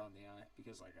easier on the eye,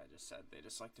 because like I just said, they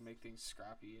just like to make things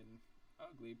scrappy and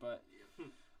ugly. But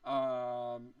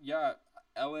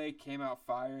LA came out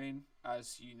firing,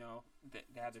 as you know.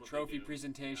 They had the trophy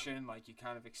presentation, like you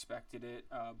kind of expected it.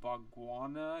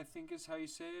 Bogwana, I think is how you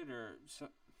say it, or so.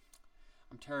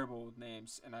 I'm terrible with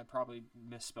names, and I probably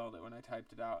misspelled it when I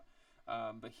typed it out.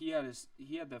 But he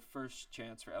had the first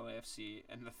chance for LAFC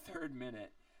in the 3rd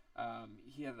minute.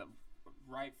 He had the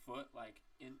right foot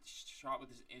shot with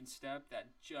his instep that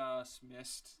just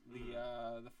missed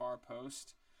the far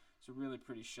post. It's a really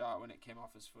pretty shot. When it came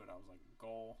off his foot, I was like,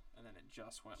 goal, and then it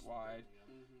just went wide.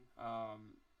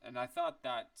 And I thought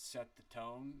that set the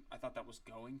tone. I thought that was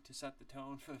going to set the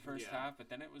tone for the first half, but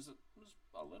then it was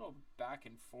a little back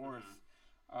and forth.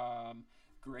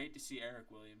 Great to see Eric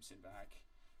Williamson back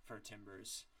for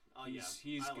Timbers. Oh, He's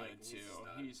I good like him. too.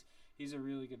 He's a stud. He's a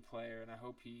really good player, and I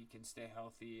hope he can stay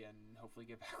healthy and hopefully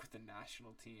get back with the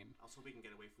national team. I also hope he can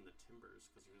get away from the Timbers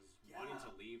because he was wanting to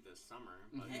leave this summer.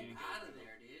 But Get he didn't out of get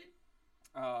there, dude.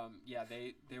 Yeah,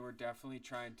 they were definitely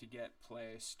trying to get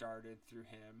play started through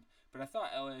him, but I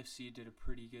thought LAFC did a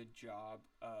pretty good job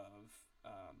of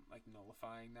like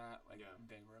nullifying that. Like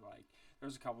they were like, there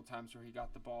was a couple times where he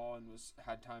got the ball and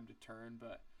had time to turn,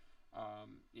 but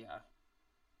yeah,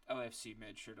 LAFC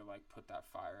made sure to like put that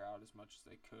fire out as much as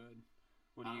they could.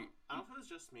 What do you? I don't know if it was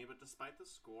just me, but despite the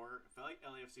score, I felt like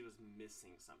LAFC was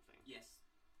missing something. Yes.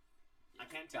 I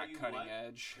can't tell That you cutting what.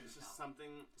 edge. It's just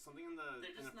something in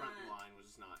the front line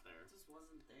was just not there. It just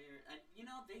wasn't there.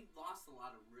 They lost a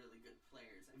lot of really good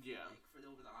players. I feel like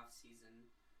over the off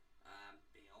season,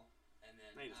 Bale, and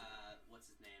then what's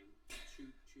his name?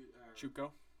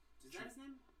 Chuco. Is that his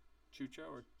name? Chucho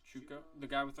or Chuco?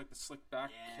 The guy with like the slick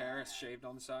back hair shaved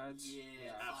on the sides.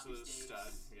 Yeah. Absolute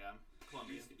stud. Yeah.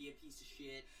 Colombian. Used to be a piece of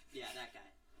shit. Yeah, that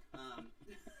guy.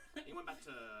 He went back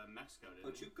to Mexico,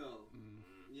 didn't he? Chuco.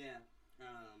 Yeah.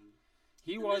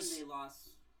 He and was. Then they lost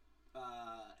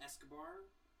Escobar,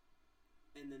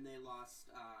 and then they lost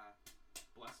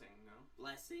Blessing. No.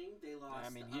 Blessing. They lost. I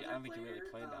mean, the I other don't think he really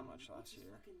player, played that much last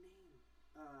year. What's his fucking name?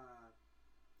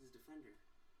 His defender.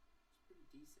 It's pretty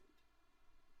decent.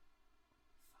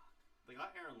 Fuck. They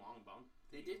got Aaron Long bone.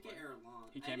 They did get Aaron Long.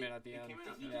 He came in at the end.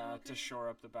 To shore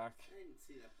up the back. I didn't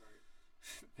see that part.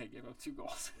 They gave up 2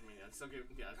 goals. I mean, that's still good.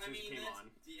 Yeah, as soon as he came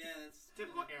on. Yeah, that's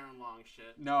Typical Aaron Long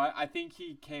shit. No, I think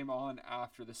he came on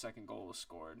after the second goal was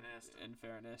scored. In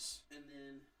fairness. And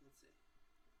then let's see.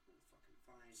 I'm fucking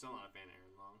fine. Still not a fan of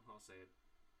Aaron Long. I'll say it.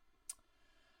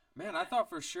 Man, I thought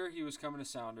for sure he was coming to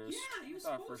Sounders. Yeah, he was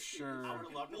I thought supposed for sure. I would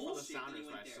have loved him for the Bullshit Sounders, that he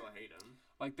but I went still there. hate him.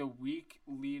 Like the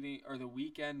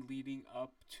weekend leading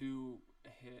up to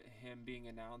him being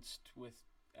announced with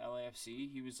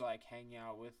LAFC, he was like hanging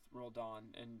out with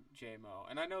Roldan and JMO,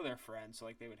 and I know they're friends, so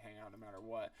like they would hang out no matter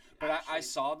what. But I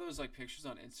saw those like pictures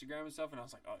on Instagram and stuff, and I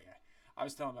was like, oh yeah. I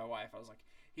was telling my wife, I was like,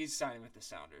 he's signing with the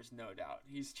Sounders, no doubt.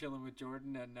 He's chilling with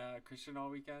Jordan and Christian all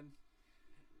weekend.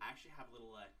 I actually have a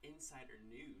little insider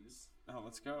news. Oh,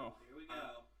 let's go. Here we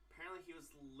go. Apparently, he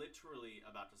was literally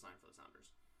about to sign for the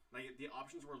Sounders. Like the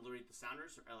options were literally the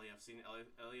Sounders or LAFC, and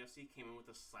LAFC came in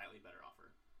with a slightly better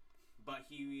offer.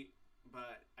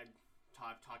 But I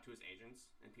talked to his agents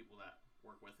and people that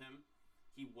work with him.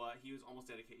 He was almost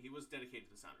dedicated. He was dedicated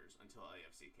to the Sounders until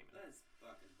LAFC came in. That's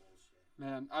fucking bullshit.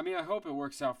 Man, I mean, I hope it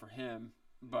works out for him,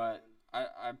 but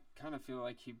I kind of feel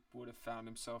like he would have found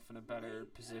himself in a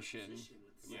better position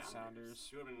with Sounders.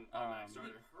 He would have been automatic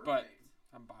starter. But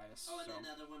I'm biased. Oh, and so. then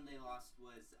another one they lost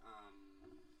was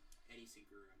Eddie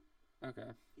Segura.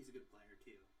 Okay. He's a good player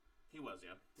too. He was,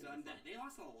 yeah. So they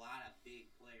lost a lot of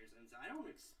big players, and so I don't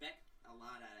expect a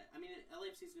lot out of it. I mean,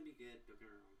 LAFC's gonna be good. Don't get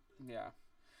me wrong. But Yeah.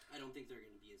 I don't think they're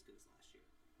gonna be as good as last year.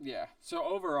 Yeah. So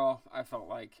overall, I felt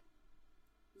like.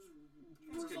 It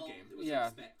was a good game. It was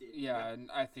expected. Yeah, and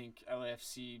I think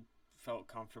LAFC felt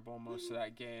comfortable most of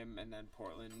that game, and then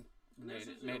Portland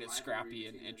made it scrappy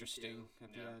and interesting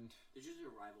at the end. There's usually a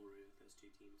rivalry with those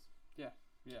two teams. Yeah.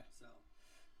 So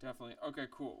Definitely. Okay,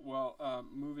 cool. Well,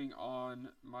 moving on,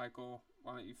 Michael,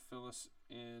 why don't you fill us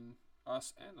and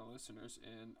the listeners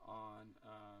in on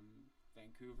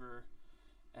Vancouver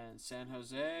and San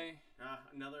Jose.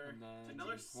 Another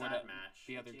sad match.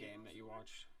 The other game that you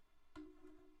watched.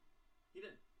 He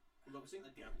did. Bobasi?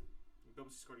 Yeah.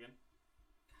 Bobasi scored again.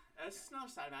 It's just another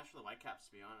sad match for the Whitecaps,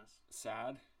 to be honest.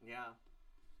 Sad? Yeah.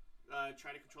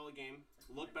 Try to control the game.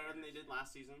 Looked better than they did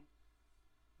last season.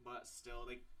 But still,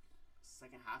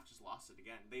 second half just lost it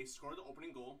again. They scored the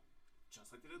opening goal,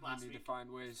 just like they did last week. They need to find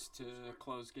ways to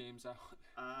close games out.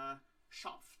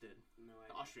 Schopf did. No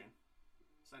idea. The Austrian.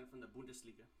 Signed from the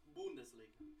Bundesliga.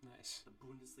 Nice. The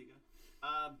Bundesliga.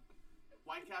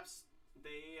 Whitecaps,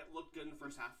 they looked good in the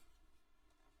first half.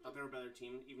 Thought they were a better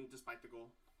team, even despite the goal.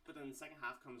 But then the second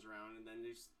half comes around, and then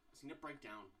they just seem to break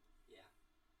down. Yeah.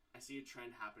 I see a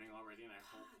trend happening already, and I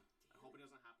hope it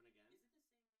doesn't happen again.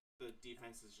 The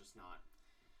defense is just not.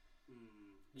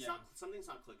 Something's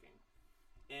not clicking.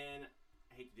 And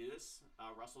I hate to do this.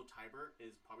 Russell Tybert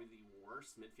is probably the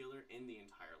worst midfielder in the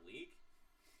entire league.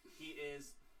 He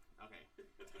is okay.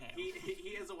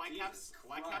 He is a Whitecaps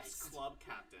club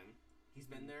captain. He's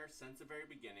been there since the very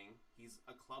beginning. He's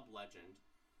a club legend.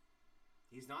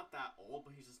 He's not that old,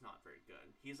 but he's just not very good.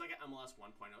 He's like an MLS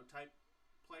 1.0 type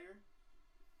player,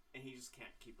 and he just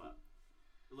can't keep up.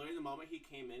 Literally, the moment he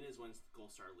came in is when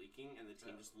goals started leaking, and the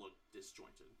team just looked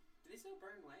disjointed. Did they still have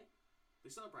Brian White? They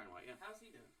still have Brian White, yeah. How's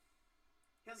he doing?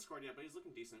 He hasn't scored yet, but he's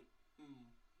looking decent.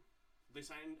 They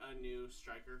signed a new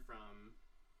striker from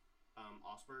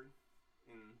Osberg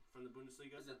from the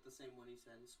Bundesliga. Is that the same one he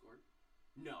said he scored?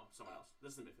 No, someone else.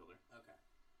 This is a midfielder. Okay.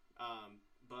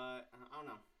 But I don't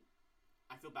know.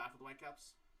 I feel bad for the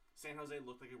Whitecaps. San Jose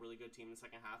looked like a really good team in the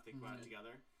second half. They got it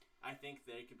together. I think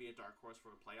they could be a dark horse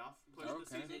for a playoff push this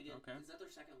season. Is that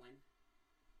their second win?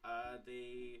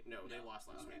 They lost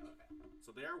last week. Okay.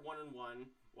 So they are 1-1,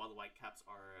 while the Whitecaps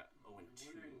are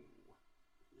 0-2.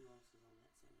 Who else is on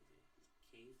that San Jose? Is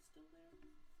Cade still there?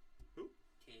 Who?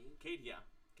 Cade, yeah.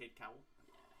 Cade Cowell.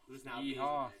 Yeah. Who's now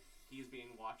he's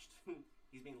being watched.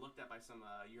 He's being looked at by some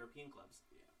European clubs.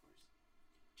 Yeah, of course.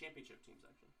 Championship teams,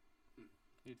 actually.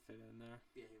 He'd fit in there.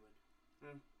 Yeah, he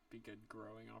would. Be good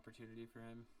growing opportunity for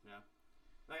him. Yeah.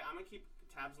 Like, I'm going to keep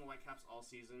tabs on the Whitecaps all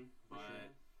season, but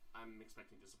I'm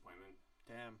expecting disappointment.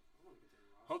 Damn.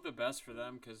 Hope the best for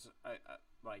them, because I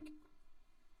like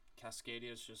Cascadia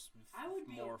is just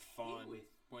more fun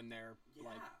when they're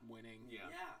like winning. Yeah.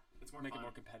 It's more Make fun.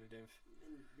 it more competitive.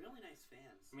 And really nice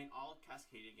fans. I mean, all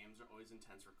Cascadia games are always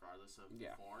intense regardless of the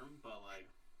form, but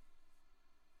like...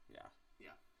 Yeah.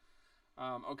 Yeah.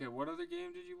 Okay, what other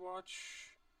game did you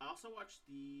watch? I also watched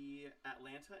the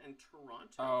Atlanta and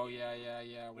Toronto game.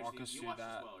 Yeah. Walk us through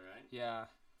that. As well, right? Yeah.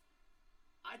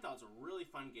 I thought it was a really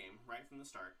fun game right from the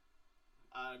start.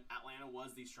 Atlanta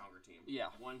was the stronger team. Yeah.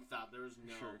 One thought there was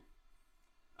no... Sure.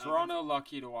 Toronto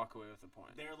lucky to walk away with the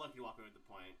point. They're lucky to walk away with the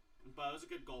point. But it was a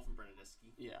good goal from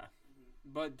Bernadeschi. Yeah.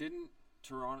 But didn't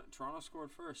Toronto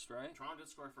scored first, right? Toronto did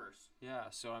score first. Yeah,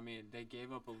 so I mean, they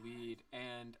gave up a lead,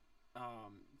 and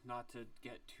not to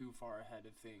get too far ahead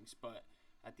of things, but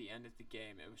at the end of the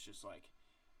game, it was just like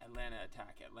Atlanta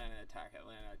attack.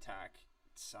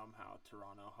 Somehow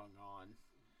Toronto hung on.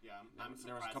 Yeah, I'm surprised.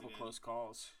 There was a couple close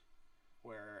calls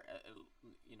where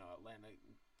Atlanta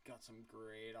got some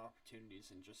great opportunities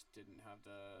and just didn't have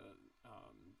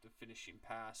the finishing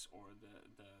pass or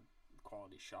the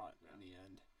quality shot in the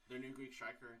end. Their new Greek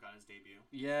striker got his debut.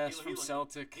 Yes, from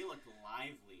Celtic. He looked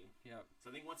lively. Yep. So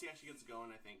I think once he actually gets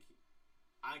going, I think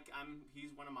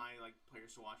he's one of my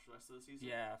players to watch the rest of the season.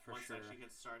 Yeah, for once sure. Once actually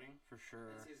gets starting. For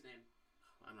sure. What's his name?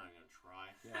 I'm not gonna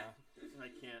try. Yeah.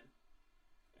 I can't.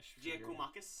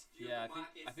 Giacomakis. Yeah,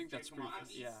 I think that's pretty.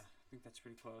 Yeah, I think that's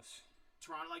pretty close.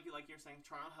 Toronto, like you're saying,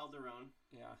 Toronto held their own.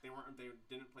 Yeah. They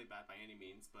didn't play bad by any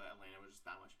means, but Atlanta was just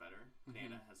that much better.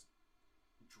 Atlanta has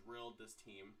drilled this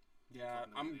team. Yeah,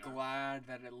 I'm glad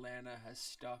that Atlanta has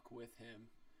stuck with him.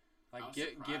 Like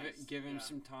give him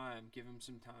some time. Give him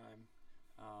some time.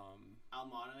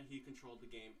 Almada, he controlled the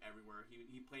game everywhere.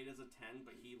 He played as a 10,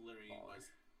 but he literally was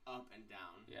up and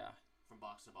down. Yeah. From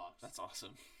box to box. That's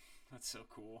awesome. That's so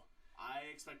cool. I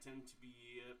expect him to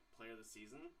be a player of the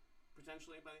season,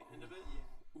 potentially, by the end of it.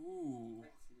 Yeah. Ooh.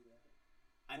 I can see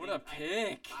that. What a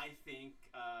pick. I think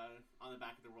on the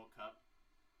back of the World Cup,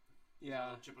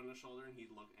 yeah, chip on his shoulder, and he's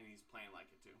playing like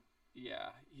it too. Yeah,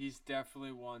 he's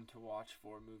definitely one to watch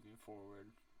for moving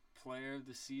forward. Player of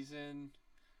the season,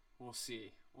 we'll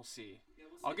see. Yeah,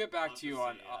 we'll see. I'll get back to you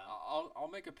on.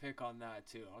 I'll make a pick on that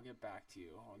too. I'll get back to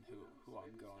you on who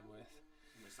I'm going with.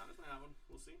 Sounders might have one.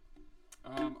 We'll see.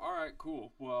 All right,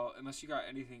 cool. Well, unless you got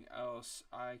anything else,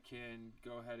 I can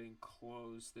go ahead and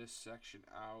close this section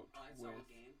out I with. saw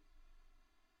a game.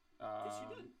 Yes,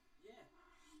 you did. Yeah.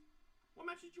 What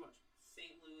match did you watch?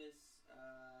 St. Louis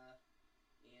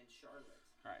and Charlotte.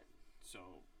 All right,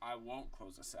 so I won't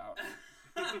close this out.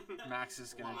 Max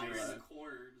is gonna do in a the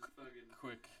corner, just fucking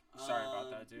quick. Sorry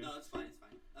about that, dude. No, it's fine.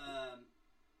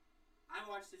 I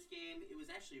watched this game. It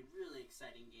was actually a really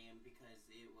exciting game because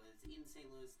it was in St.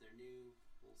 Louis, their new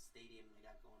little stadium they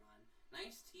got going on.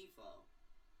 Nice tifo.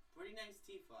 Pretty nice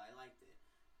tifo. I liked it.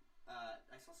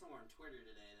 I saw somewhere on Twitter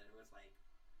today that it was like,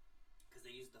 because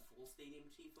they used the full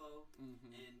stadium tifo,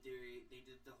 and they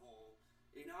did the whole,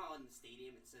 you know how in the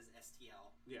stadium it says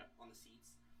STL on the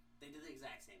seats? They did the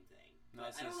exact same thing.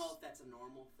 But I don't know if that's a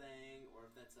normal thing or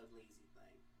if that's a lazy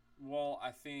thing. Well,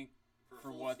 I think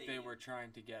for what stadium. they were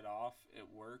trying to get off, it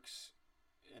works.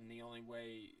 And the only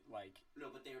way, like...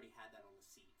 No, but they already had that on the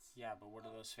seats. Yeah, but what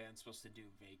are those fans supposed to do?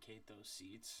 Vacate those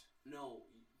seats? No.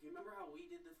 You remember how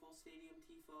we did the full stadium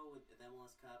tifo with the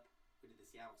MLS Cup? We did the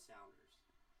Seattle Sounders.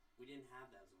 We didn't have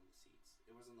those on the seats.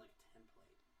 It wasn't like a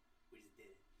template. We just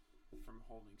did it. From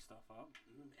holding stuff up?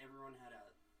 Mm-hmm. Everyone had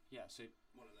a... Yeah, so...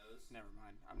 One of those. Never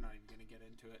mind. I'm not even going to get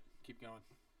into it. Keep going.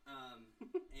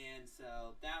 And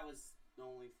so that was the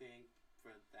only thing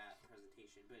for that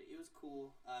presentation. But it was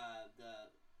cool. The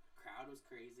crowd was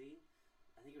crazy.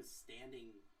 I think it was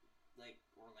standing like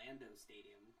Orlando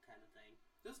Stadium kind of thing.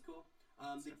 It was cool.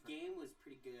 The game was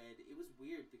pretty good. It was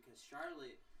weird because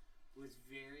Charlotte was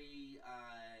very...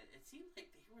 it seemed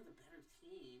like they were the better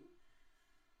team.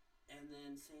 And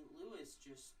then St. Louis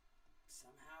just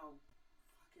somehow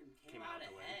fucking came out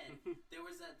ahead. There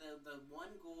was the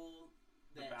one goal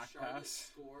that Charlotte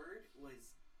scored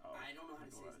was I don't know how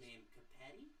to say his name.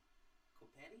 Copetti.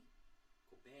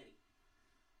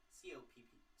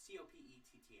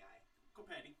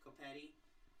 Copetti.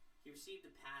 He received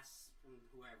a pass from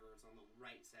whoever was on the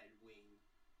right side wing,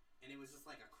 and it was just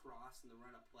like a cross in the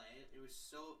run of play. It was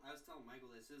so. I was telling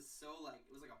Michael this. It was so like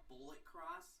it was like a bullet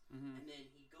cross, and then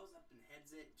he goes up and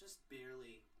heads it just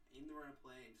barely in the run of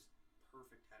play, and just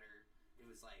perfect header. It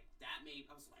was like that made.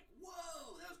 I was like,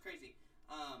 whoa, that was crazy.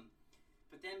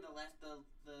 But then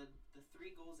the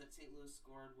 3 goals that St. Louis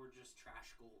scored were just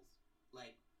trash goals,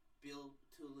 like Bill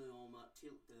Tuoloma,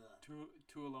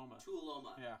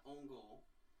 yeah, own goal.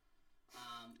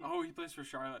 He plays for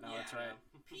Charlotte now. That's right.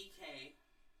 PK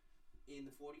in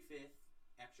the 45th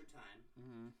extra time,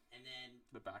 and then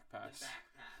the back pass.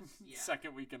 Yeah.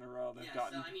 Second week in a row they've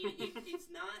gotten. So I mean,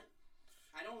 it's not.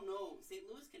 I don't know. St.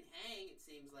 Louis can hang. It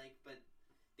seems like, but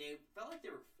they felt like they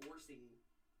were forcing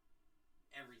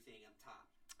everything up top.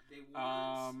 They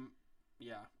weren't.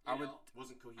 Yeah,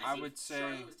 wasn't cohesive. I would say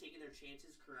Charlotte was taking their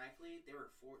chances correctly. They were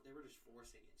just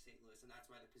forcing it, St. Louis, and that's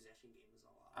why the possession game was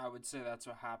all off. I would say that's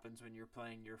what happens when you're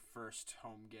playing your first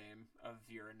home game of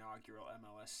your inaugural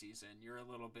MLS season. You're a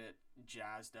little bit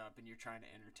jazzed up, and you're trying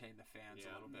to entertain the fans a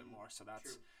little bit more. So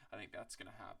that's I think that's going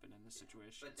to happen in the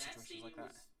situation. But that situations like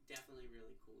that. Was definitely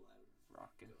really cool. I would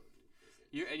rocking. go and visit.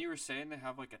 You were saying they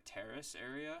have like a terrace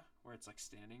area where it's like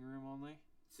standing room only.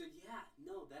 So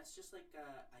that's just like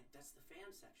that's the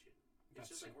fan section. It's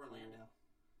just like Orlando.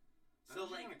 Cool. So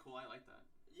like kind of cool. I like that.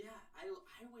 Yeah, I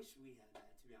wish we had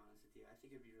that. To be honest with you, I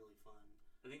think it'd be really fun.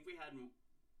 I think we had.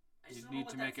 You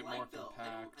need to make it more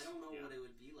compact. I don't know what it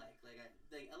would be like. Like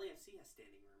LAFC has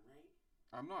standing room, right?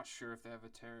 I'm not sure if they have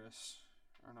a terrace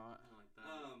or not. I like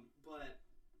that. But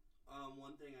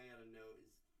one thing I gotta note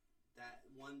is that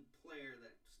one player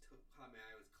that just caught my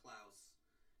eye was Klaus.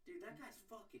 Dude, that guy's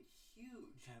fucking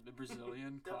huge. Yeah, the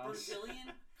Brazilian Klaus. The Brazilian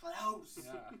Klaus.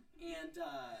 Yeah. And,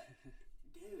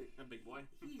 dude. That big boy.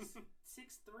 He's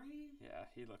 6'3". Yeah,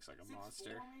 he looks like a 6'4",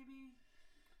 monster. maybe.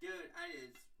 Dude,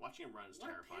 watching him run is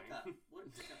terrifying. What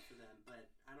a pickup for them. But,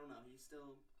 I don't know. He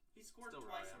scored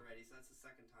twice already, so that's the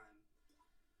second time.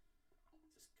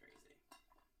 Just crazy.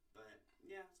 But,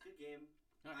 yeah, it's a good game.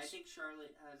 Nice. I think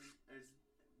Charlotte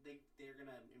they're going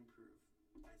to improve,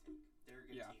 I think. They're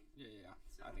a good team. Yeah.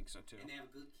 So, I think so too. And they have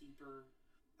a good keeper,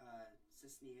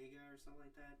 Cisniega or something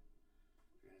like that.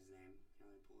 I forgot his name. Can't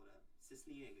really pull it up.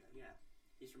 Cisniega, yeah.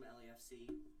 He's from LAFC.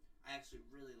 I actually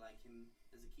really like him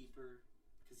as a keeper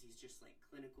because he's just like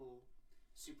clinical,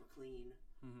 super clean.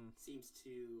 Seems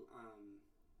to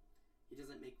he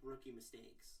doesn't make rookie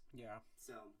mistakes. Yeah.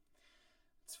 So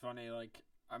it's funny. Like,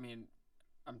 I mean,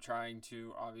 I'm trying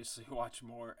to obviously watch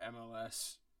more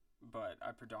MLS. But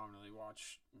I predominantly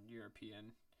watch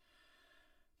European,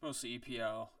 mostly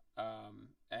EPL,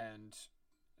 and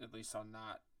at least on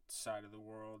that side of the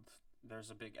world,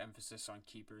 there's a big emphasis on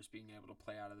keepers being able to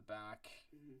play out of the back.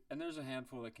 And there's a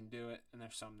handful that can do it, and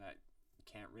there's some that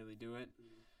can't really do it.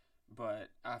 But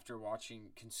after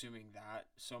consuming that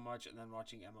so much, and then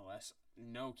watching MLS,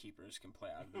 no keepers can play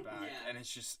out of the back, and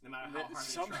it's just no matter how hard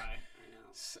they try. I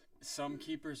know. Some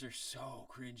keepers are so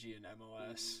cringy in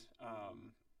MLS.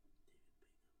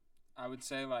 I would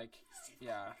say, like,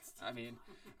 yeah, I mean,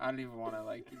 I don't even want to,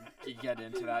 like, get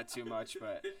into that too much,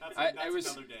 but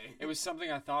it was something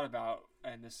I thought about,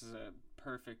 and this is a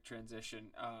perfect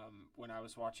transition, when I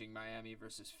was watching Miami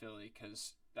versus Philly,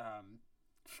 because,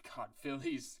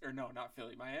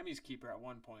 Miami's keeper at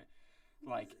one point,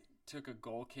 like, took a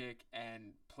goal kick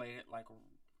and played it, like,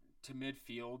 to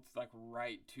midfield, like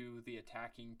right to the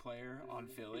attacking player on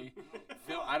Philly.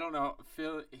 Phil, I don't know.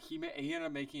 Phil, he ended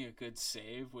up making a good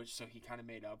save, so he kind of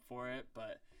made up for it.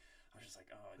 But I was just like,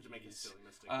 oh, making a silly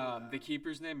mistake. The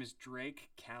keeper's name is Drake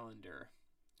Callender.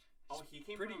 He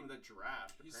came from the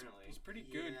draft. Apparently, he's a pretty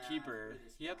good keeper.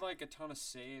 He had like a ton of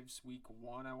saves week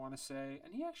 1, I want to say,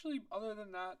 and he actually, other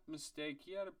than that mistake,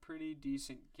 he had a pretty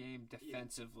decent game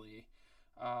defensively.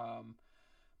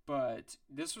 But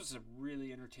this was a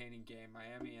really entertaining game.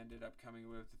 Miami ended up coming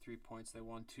away with the 3 points. They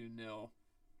won 2-0.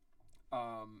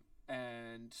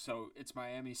 And so it's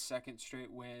Miami's second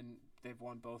straight win. They've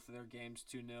won both of their games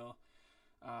 2-0.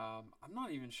 I'm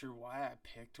not even sure why I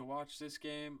picked to watch this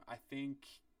game. I think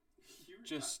you were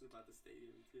talking about the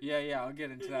stadium too. Yeah, I'll get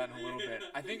into that in a little bit.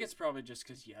 I think it's probably just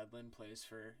because Yedlin plays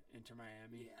for Inter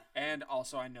Miami. Yeah. And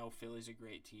also I know Philly's a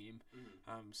great team.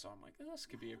 So I'm like, this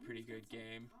could be a pretty good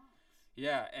game.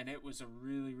 Yeah, and it was a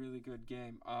really, really good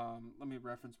game. Let me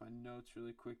reference my notes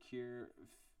really quick here.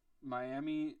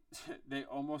 Miami, they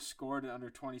almost scored in under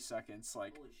 20 seconds.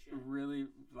 Like, Holy shit. really,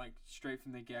 like, straight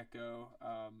from the get-go,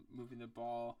 moving the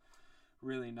ball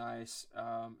really nice.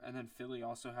 And then Philly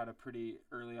also had a pretty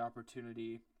early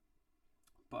opportunity.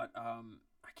 But I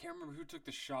can't remember who took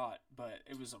the shot, but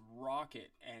it was a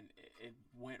rocket, and it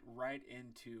went right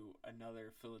into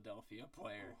another Philadelphia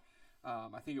player.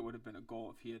 I think it would have been a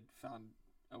goal if he had found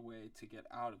a way to get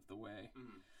out of the way.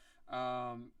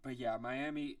 But yeah,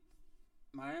 Miami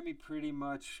pretty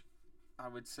much, I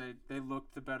would say, they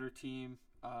looked the better team.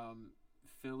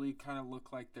 Philly kind of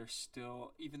looked like they're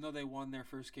still, even though they won their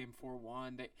first game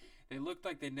 4-1, they looked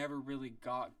like they never really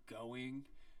got going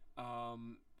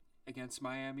against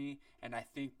Miami, and I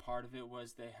think part of it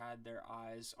was they had their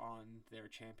eyes on their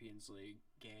Champions League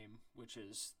game, which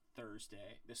is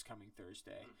this coming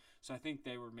Thursday. So I think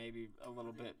they were maybe a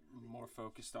little bit more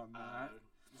focused on that.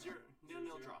 0-0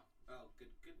 draw. Oh, good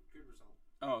result.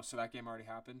 Oh, so that game already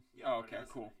happened? Yeah, oh, okay,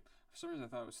 cool. For some reason I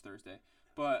thought it was Thursday.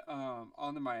 But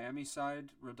on the Miami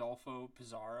side, Rodolfo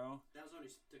Pizarro. That was when he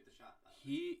took the shot.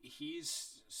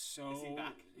 He's so Is he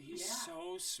back? He's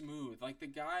so smooth. Like, the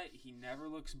guy, he never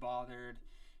looks bothered.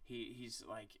 He's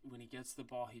like, when he gets the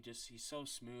ball, he's so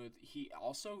smooth. He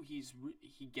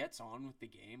gets on with the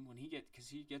game because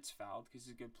he gets fouled because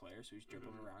he's a good player, so he's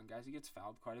dribbling around guys. He gets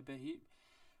fouled quite a bit.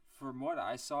 From what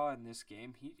I saw in this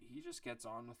game, he just gets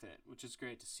on with it, which is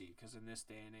great to see, because in this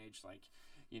day and age, like,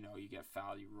 you know, you get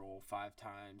fouled, you roll 5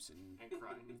 times and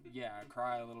cry. Yeah,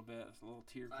 cry a little bit, a little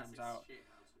tear Classic comes out. shit.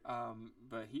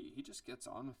 But he just gets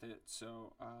on with it,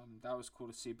 so that was cool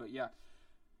to see. But yeah,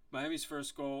 Miami's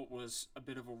first goal was a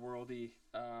bit of a worldie.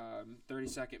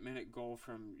 32nd minute goal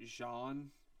from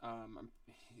Jean.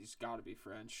 He's got to be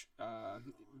French.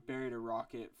 Buried a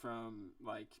rocket from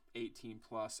like 18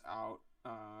 plus out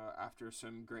after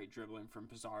some great dribbling from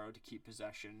Pizarro to keep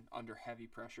possession under heavy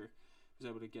pressure. Was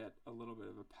able to get a little bit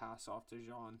of a pass off to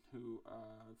Jean, who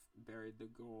buried the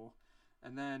goal.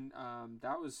 And then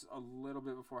that was a little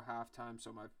bit before halftime,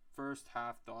 so my first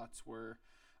half thoughts were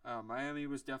Miami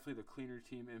was definitely the cleaner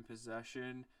team in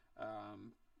possession,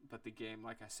 but the game,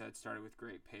 like I said, started with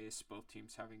great pace, both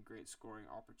teams having great scoring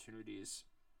opportunities.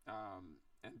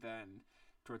 And then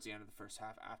towards the end of the first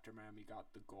half, after Miami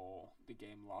got the goal, the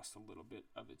game lost a little bit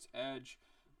of its edge,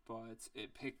 but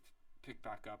it picked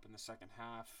back up in the second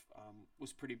half.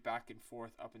 Was pretty back and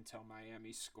forth up until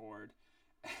Miami scored,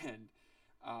 and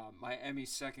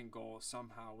Miami's second goal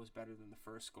somehow was better than the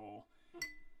first goal.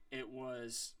 It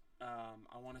was,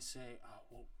 I want to say,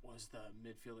 what was the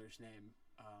midfielder's name?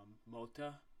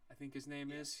 Mota, I think his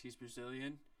name is. He's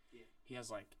Brazilian. Yeah. He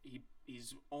has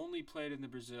he's only played in the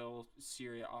Brazil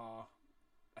Serie A.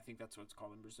 I think that's what it's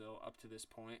called in Brazil up to this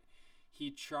point.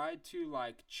 He tried to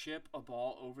chip a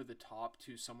ball over the top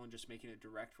to someone just making a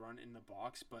direct run in the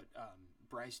box, but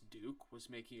Bryce Duke was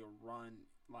making a run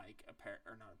not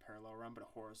a parallel run, but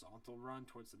a horizontal run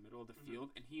towards the middle of the field,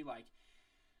 and he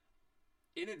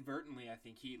inadvertently, I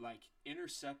think he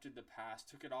intercepted the pass,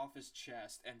 took it off his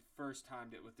chest, and first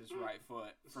timed it with his right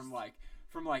foot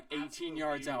from 18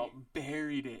 yards out,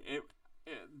 buried it.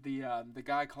 The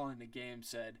guy calling the game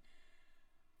said,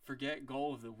 "Forget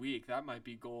goal of the week. That might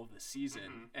be goal of the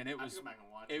season." And it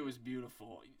was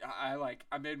beautiful.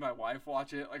 I made my wife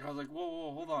watch it. I was like,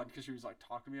 whoa, hold on, because she was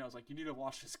talking to me. I was like, you need to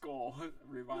watch this goal.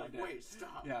 Rewind it. Wait,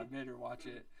 stop. Yeah, I made her watch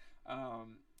it.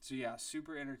 So yeah,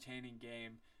 super entertaining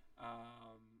game.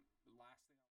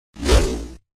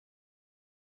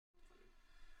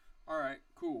 All right,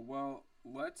 cool. Well,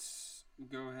 let's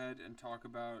go ahead and talk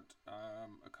about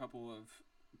a couple of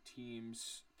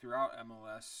teams throughout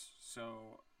MLS.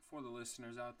 So for the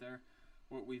listeners out there,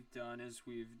 what we've done is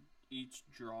we've each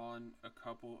drawn a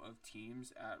couple of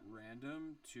teams at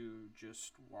random to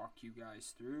just walk you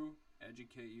guys through,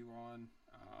 educate you on,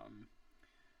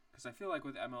 because I feel like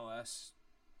with MLS,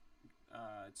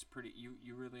 it's pretty,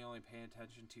 you really only pay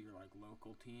attention to your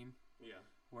local team. Yeah.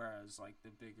 Whereas the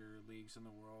bigger leagues in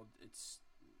the world,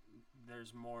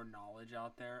 there's more knowledge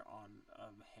out there on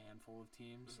a handful of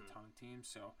teams, a ton of teams.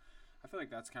 So I feel like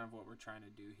that's kind of what we're trying to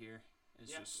do here.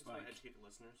 Just educate the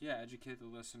listeners. Yeah, educate the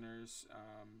listeners.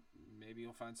 Maybe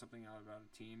you'll find something out about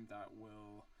a team that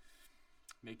will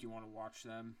make you want to watch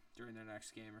them during their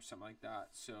next game or something like that.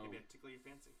 So maybe it tickle your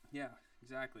fancy. Yeah,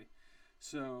 exactly.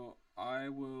 So I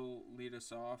will lead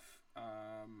us off.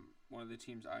 One of the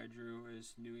teams I drew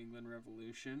is New England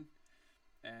Revolution,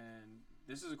 and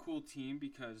this is a cool team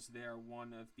because they are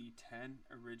one of the 10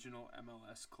 original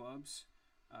MLS clubs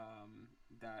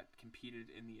that competed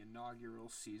in the inaugural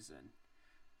season.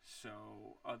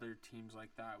 So other teams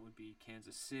like that would be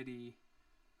Kansas City,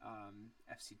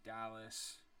 FC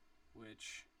Dallas,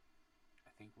 which I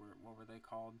think what were they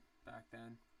called? back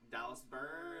then. Dallas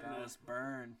Burn. Dallas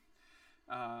Burn.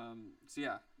 So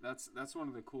yeah, that's one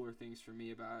of the cooler things for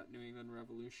me about New England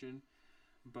Revolution.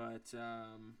 But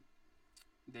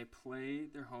they play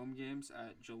their home games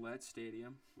at Gillette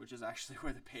Stadium, which is actually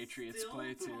where the Patriots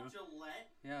play too.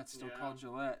 Gillette? Yeah, it's still called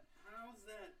Gillette. How's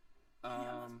that?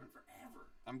 That's been forever.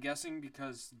 I'm guessing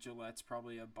because Gillette's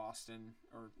probably a Boston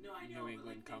or New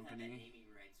England company. They had naming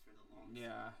rights for the longest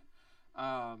Yeah.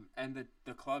 And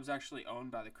the club's actually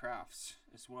owned by the Crafts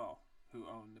as well, who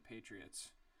own the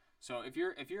Patriots. So if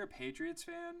you're a Patriots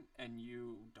fan and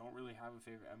you don't really have a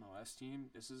favorite MLS team,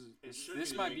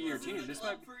 this might be your team. This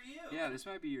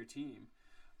might be your team.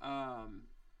 And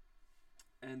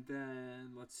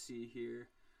then let's see here.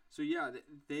 So yeah,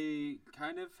 they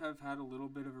kind of have had a little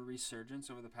bit of a resurgence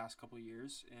over the past couple of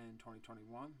years. In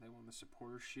 2021, they won the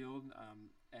Supporters Shield,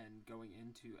 and going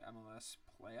into MLS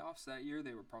playoffs that year,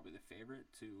 they were probably the favorite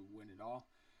to win it all.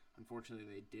 Unfortunately,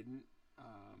 they didn't.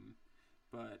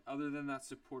 But other than that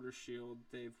Supporters Shield,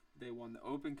 they won the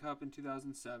Open Cup in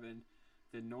 2007,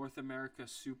 the North America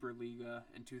Superliga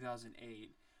in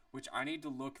 2008, which I need to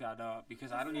look that up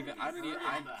because I don't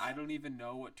even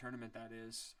know what tournament that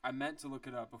is. I meant to look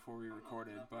it up before we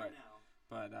recorded, but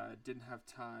didn't have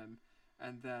time.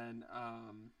 And then,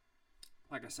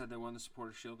 like I said, they won the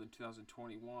Supporters Shield in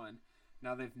 2021.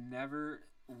 Now they've never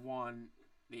won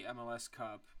the MLS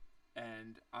Cup,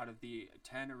 and out of the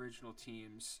 10 original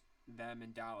teams, them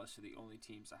and Dallas are the only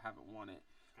teams that haven't won it.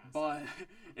 But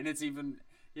and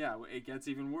it gets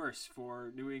even worse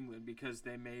for New England because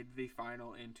they made the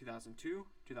final in 2002,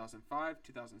 2005,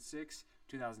 2006,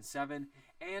 2007,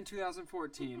 and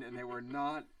 2014, and they were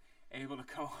not able to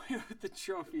come away with the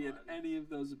trophy in any of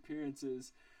those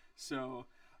appearances. So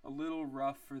a little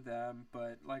rough for them,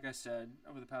 but like I said,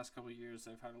 over the past couple of years,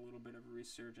 they've had a little bit of a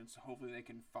resurgence. Hopefully they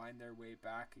can find their way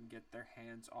back and get their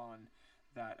hands on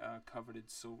that coveted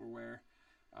silverware.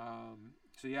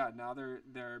 So yeah, now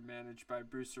they're managed by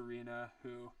Bruce Arena,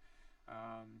 who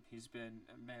he's been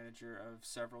a manager of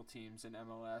several teams in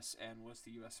MLS and was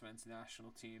the U.S. men's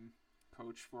national team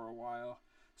coach for a while.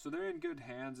 So they're in good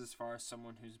hands as far as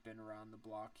someone who's been around the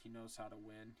block. He knows how to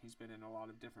win. He's been in a lot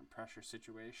of different pressure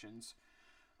situations.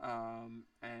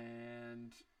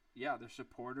 And yeah, their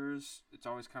supporters, it's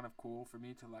always kind of cool for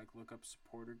me to look up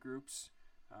supporter groups.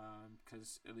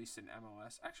 Because at least in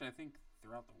MLS, actually I think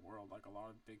throughout the world, a lot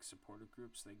of big supporter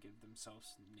groups, they give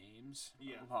themselves names.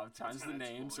 Yeah. A lot of times the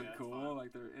names are cool,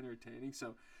 they're entertaining.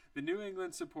 So the New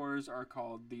England supporters are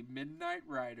called the Midnight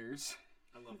Riders.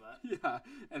 I love that. Yeah,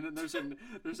 and then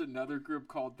there's another group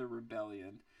called the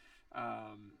Rebellion.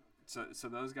 So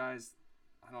those guys,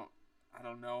 I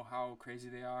don't know how crazy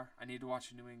they are. I need to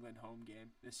watch a New England home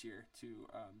game this year to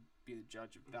be the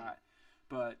judge of that.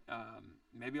 But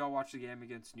maybe I'll watch the game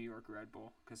against New York Red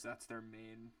Bull because that's their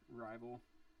main rival,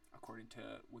 according to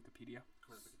Wikipedia.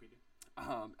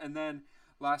 And then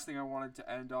last thing I wanted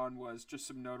to end on was just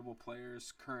some notable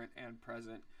players, current and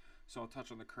present. So I'll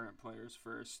touch on the current players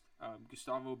first.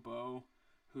 Gustavo Bo,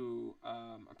 who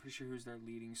I'm pretty sure he was their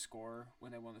leading scorer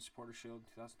when they won the Supporters Shield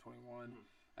in 2021. Mm-hmm.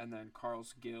 And then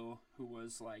Carlos Gil, who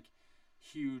was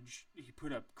huge. He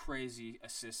put up crazy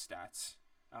assist stats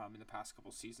in the past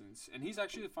couple seasons, and he's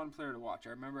actually a fun player to watch. I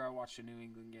remember I watched a New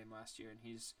England game last year, and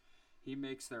he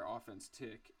makes their offense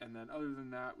tick. And then other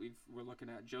than that, we're looking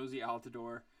at Josie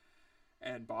Altidore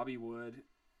and Bobby Wood,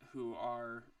 who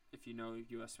are, if you know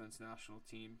U.S. men's national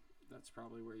team, that's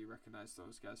probably where you recognize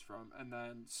those guys from. And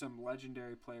then some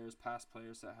legendary players, past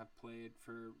players that have played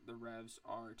for the Revs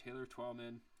are Taylor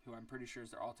Twellman, who I'm pretty sure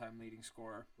is their all-time leading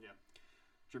scorer. Yeah.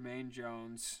 Jermaine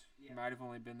Jones, he might have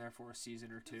only been there for a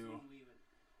season or two.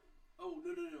 Oh,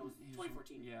 no. It was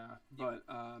 2014. Yeah, but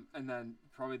and then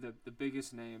probably the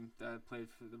biggest name that played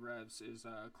for the Revs is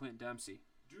Clint Dempsey.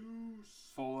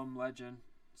 Deuce. Fulham legend,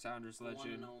 Sounders legend.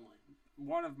 One and only.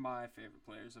 One of my favorite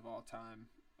players of all time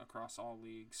across all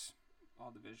leagues, all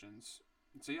divisions.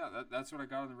 So yeah, that's what I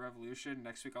got on the Revolution.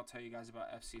 Next week I'll tell you guys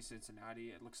about FC Cincinnati.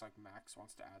 It looks like Max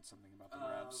wants to add something about the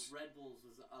Revs. Red Bulls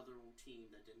was the other team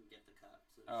that didn't get the cup.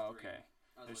 So okay.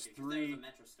 There's three. The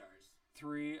Metro Stars.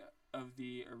 3 of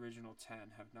the original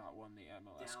 10 have not won the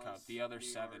MLS Dallas, Cup. The other New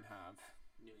 7 York, have.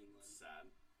 New England. Sad.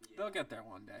 Yeah. They'll get there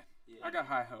one day. Yeah. I got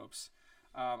high hopes.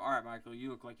 All right, Michael, you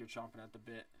look like you're chomping at the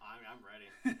bit. I'm ready.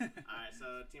 All right,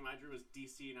 so the team I drew was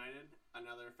DC United,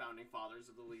 another founding fathers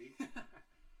of the league.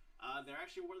 They're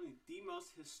actually one of the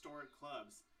most historic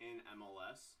clubs in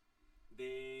MLS.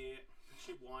 They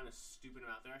actually won a stupid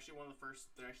amount. They're actually the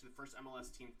first MLS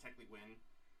team to technically win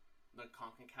the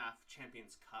CONCACAF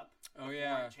Champions Cup. Oh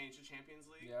yeah. It changed to Champions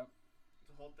League. Yep.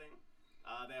 The whole thing.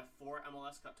 They have 4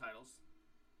 MLS Cup titles,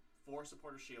 4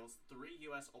 Supporter Shields, 3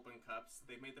 U.S. Open Cups.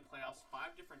 They've made the playoffs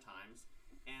 5 different times,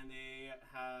 and they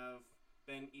have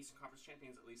been Eastern Conference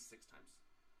champions at least 6 times.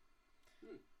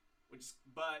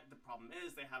 But the problem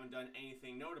is they haven't done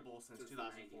anything notable since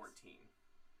 2014.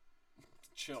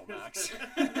 Chill, Max.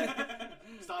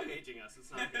 Stop aging us.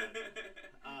 It's not good.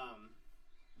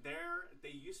 They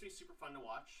used to be super fun to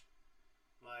watch.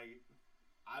 Like,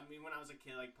 I mean, when I was a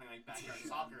kid, like playing like backyard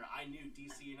soccer, I knew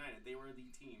DC United. They were the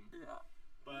team. Yeah.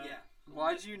 But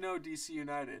Why'd you know DC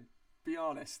United? Be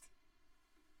honest.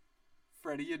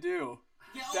 Freddie, you do.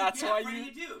 Yeah, That's why Freddie,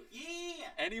 you do. Yeah.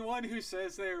 Anyone who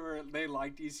says they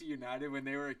like DC United when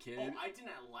they were a kid. Oh, I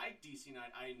didn't like DC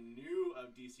United. I knew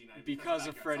of DC United because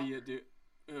of Freddie you do.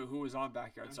 Who was on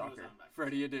Backyard Soccer.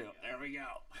 Freddie you do. Yeah. There we go.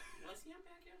 Was he on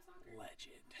Backyard Soccer?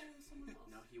 Legend.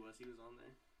 No, he was. He was on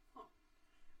there.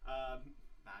 Huh.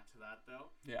 Back to that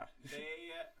though. Yeah.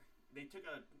 They took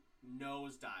a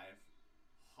nosedive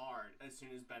hard as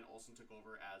soon as Ben Olsen took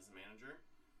over as the manager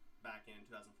back in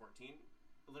 2014.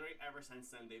 Literally ever since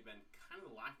then, they've been kind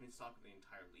of the laughing stock of the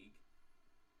entire league.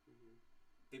 Mm-hmm.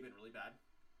 They've been really bad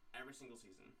every single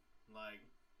season.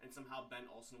 And somehow Ben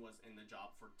Olsen was in the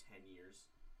job for 10 years.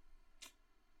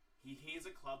 He's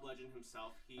a club legend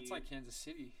himself. It's like Kansas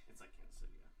City. It's like Kansas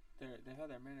City, yeah. They had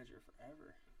their manager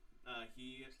forever.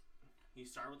 He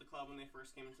started with the club when they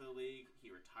first came into the league.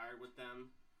 He retired with them,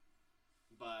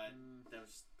 but there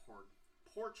was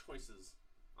poor choices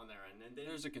on their end. And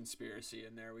there's a conspiracy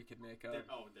in there we could make up.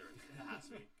 There has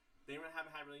to be. They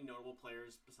haven't had really notable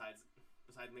players besides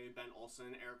maybe Ben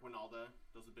Olsen, Eric Winalda.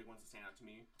 Those are the big ones that stand out to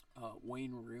me.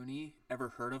 Wayne Rooney. Ever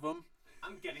heard of him?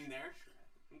 I'm getting there.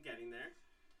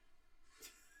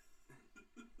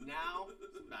 Now,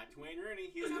 back to Wayne Rooney.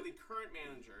 He is now the current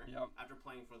manager after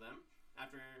playing for them.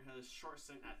 After his short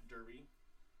stint at Derby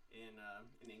in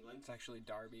England. It's actually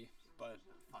Derby, but...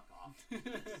 Fuck off.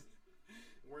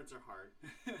 Words are hard.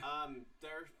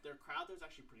 Their crowd there's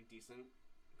actually pretty decent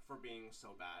for being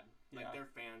so bad. Their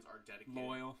fans are dedicated.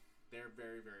 Loyal. They're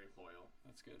very, very loyal.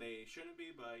 That's good. They shouldn't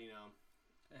be, but,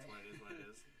 that's what it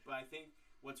is. But I think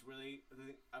what's really...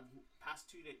 past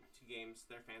two games,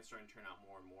 their fans starting to turn out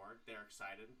more and more. They're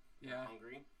excited. They're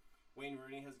hungry. Wayne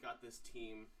Rooney has got this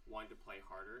team wanting to play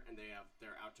harder, and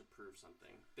they're out to prove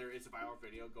something. There is a viral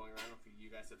video going around, if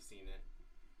you guys have seen it.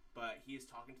 But he is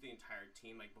talking to the entire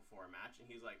team before a match,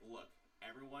 and he's like, look,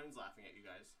 everyone's laughing at you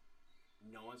guys.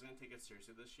 No one's going to take it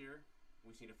seriously this year.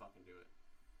 We just need to fucking do it.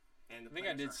 And I think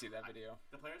I did see that video.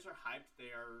 The players are hyped.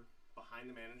 They are behind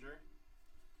the manager.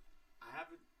 I have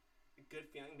a good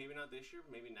feeling, maybe not this year,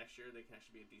 but maybe next year they can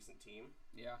actually be a decent team.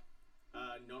 Yeah.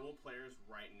 Notable players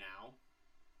right now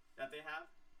that they have.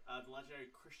 The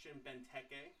legendary Christian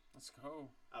Benteke. Let's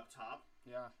go. Up top.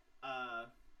 Yeah.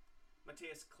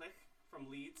 Matthias Klich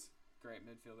from Leeds. Great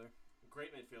midfielder.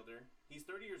 He's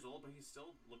 30 years old, but he's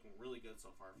still looking really good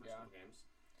so far for a couple games.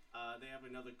 They have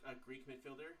another Greek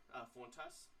midfielder,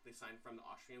 Fontas. They signed from the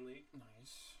Austrian League.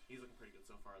 Nice. He's looking pretty good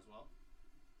so far as well.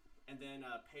 And then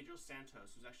Pedro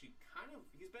Santos, who's actually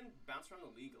he's been bounced around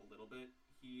the league a little bit.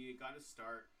 He got his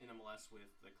start in MLS with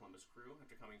the Columbus Crew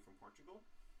after coming from Portugal.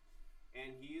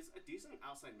 And he's a decent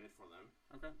outside mid for them.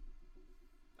 Okay.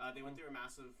 They went through a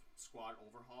massive squad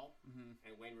overhaul,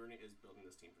 and Wayne Rooney is building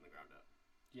this team from the ground up.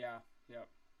 Yeah, yep.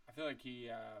 I feel like he,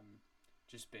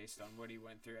 just based on what he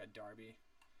went through at Derby,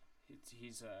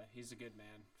 he's a good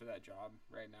man for that job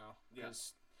right now.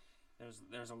 Because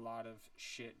there's a lot of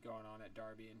shit going on at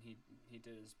Derby, and he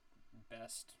did his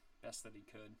best that he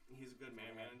could. He's a good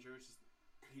manager. It's just,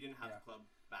 he didn't have the club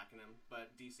backing him, but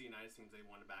DC United seems they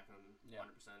want to back him 100%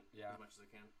 as much as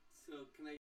they can. So can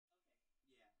I?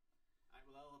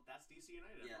 Well, that's DC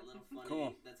United. Yeah, a little funny.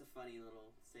 Cool. That's a funny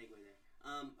little segue there.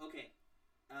 Okay.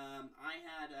 I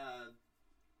had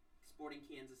Sporting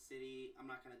Kansas City. I'm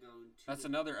not gonna go into. That's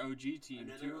another OG team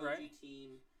too, right? Another OG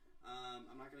team.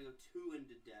 I'm not gonna go too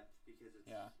into depth because it's.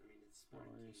 Yeah. I mean, it's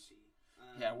Sporting KC.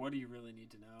 Yeah. What do you really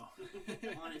need to know?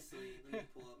 Honestly, let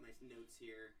me pull up my notes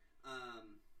here.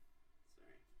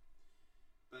 Sorry.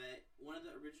 But one of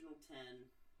the original 10,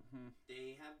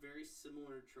 they have very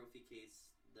similar trophy case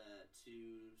to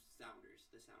Sounders.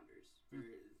 The Sounders.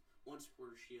 One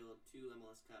Supporter Shield, 2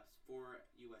 MLS Cups, 4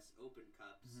 U.S. Open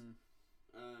Cups.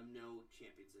 No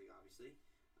Champions League, obviously.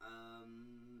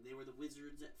 They were the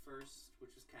Wizards at first,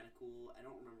 which was kind of cool. I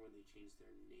don't remember when they changed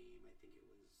their name. I think it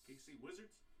was... KC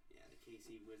Wizards? Yeah, the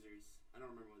KC Wizards. I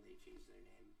don't remember when they changed their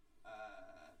name.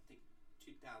 I think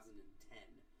 2010.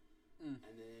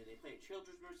 And then they play at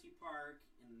Children's Mercy Park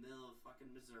in the middle of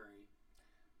fucking Missouri.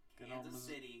 Kansas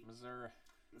City. Missouri.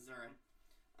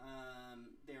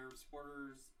 Their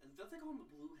supporters, don't they call them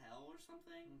the Blue Hell or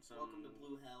something? Welcome to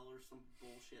Blue Hell or some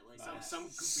bullshit like that. Some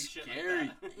goofy shit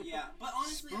Scary. like that. Yeah, but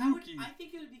honestly, Spooky. I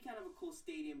think it would be kind of a cool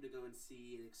stadium to go and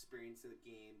see and experience the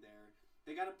game there.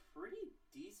 They got a pretty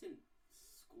decent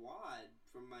squad,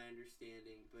 from my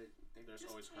understanding, but they're just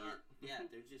always can't- hurt. Yeah,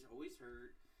 they're just always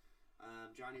hurt.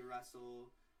 Johnny Russ,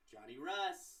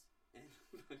 and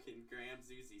fucking Graham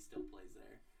Zusi still plays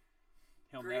there.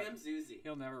 Zusi.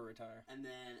 He'll never retire. And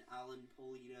then Alan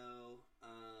Polito,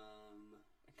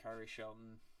 Kyrie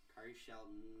Shelton.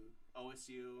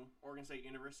 OSU, Oregon State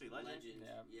University legend.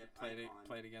 Yeah, icon.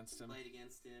 played against him. So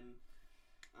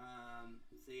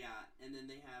yeah, and then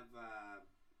they have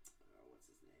what's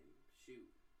his name?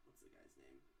 What's the guy's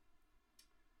name?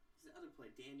 Who's the other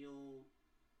player? Daniel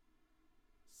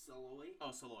Saloy.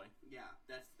 Oh, Saloy. Yeah,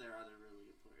 that's their other really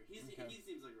good player. He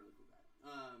seems like a really cool guy.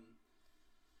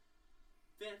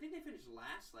 I think they finished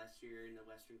last year in the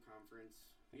Western Conference.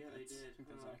 They did. I think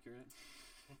that's accurate.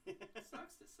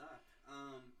 Sucks to suck.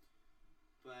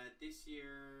 But this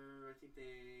year, I think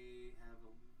they have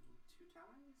 2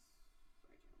 ties.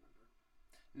 I can't remember.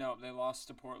 No, they lost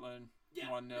to Portland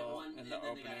 1-0 in the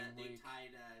opening They week.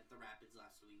 tied the Rapids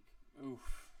last week. Oof.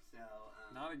 So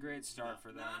not a great start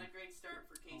for them. Not a great start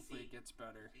for KC. Hopefully it gets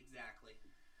better. Exactly.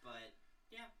 But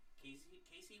yeah,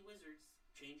 KC Wizards.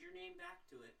 Change your name back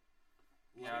to it.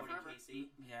 Yeah, KC.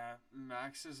 Yeah,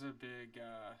 Max is a big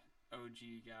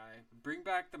OG guy. Bring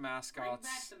back the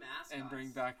mascots. And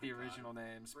bring back the original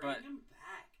names. Bring them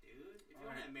back, dude. If you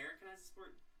want to Americanize the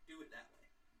sport, do it that way.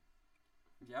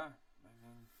 Yeah, I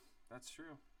mean, that's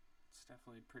true. It's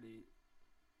definitely pretty,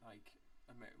 like,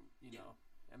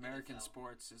 American NFL.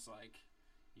 sports is like,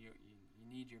 you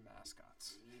need your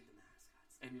mascots. You need the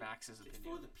mascots. In Max's opinion. It's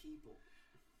for the people.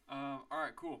 All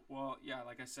right, cool. Well, yeah,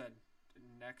 like I said,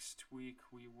 next week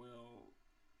we will.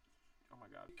 Oh my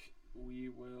God. We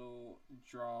will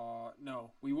draw.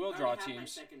 No, we will draw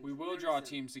teams. We will draw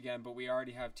teams again, but we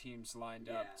already have teams lined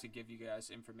up to give you guys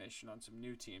information on some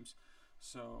new teams.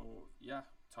 So yeah,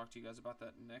 talk to you guys about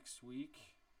that next week.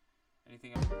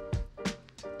 Anything else?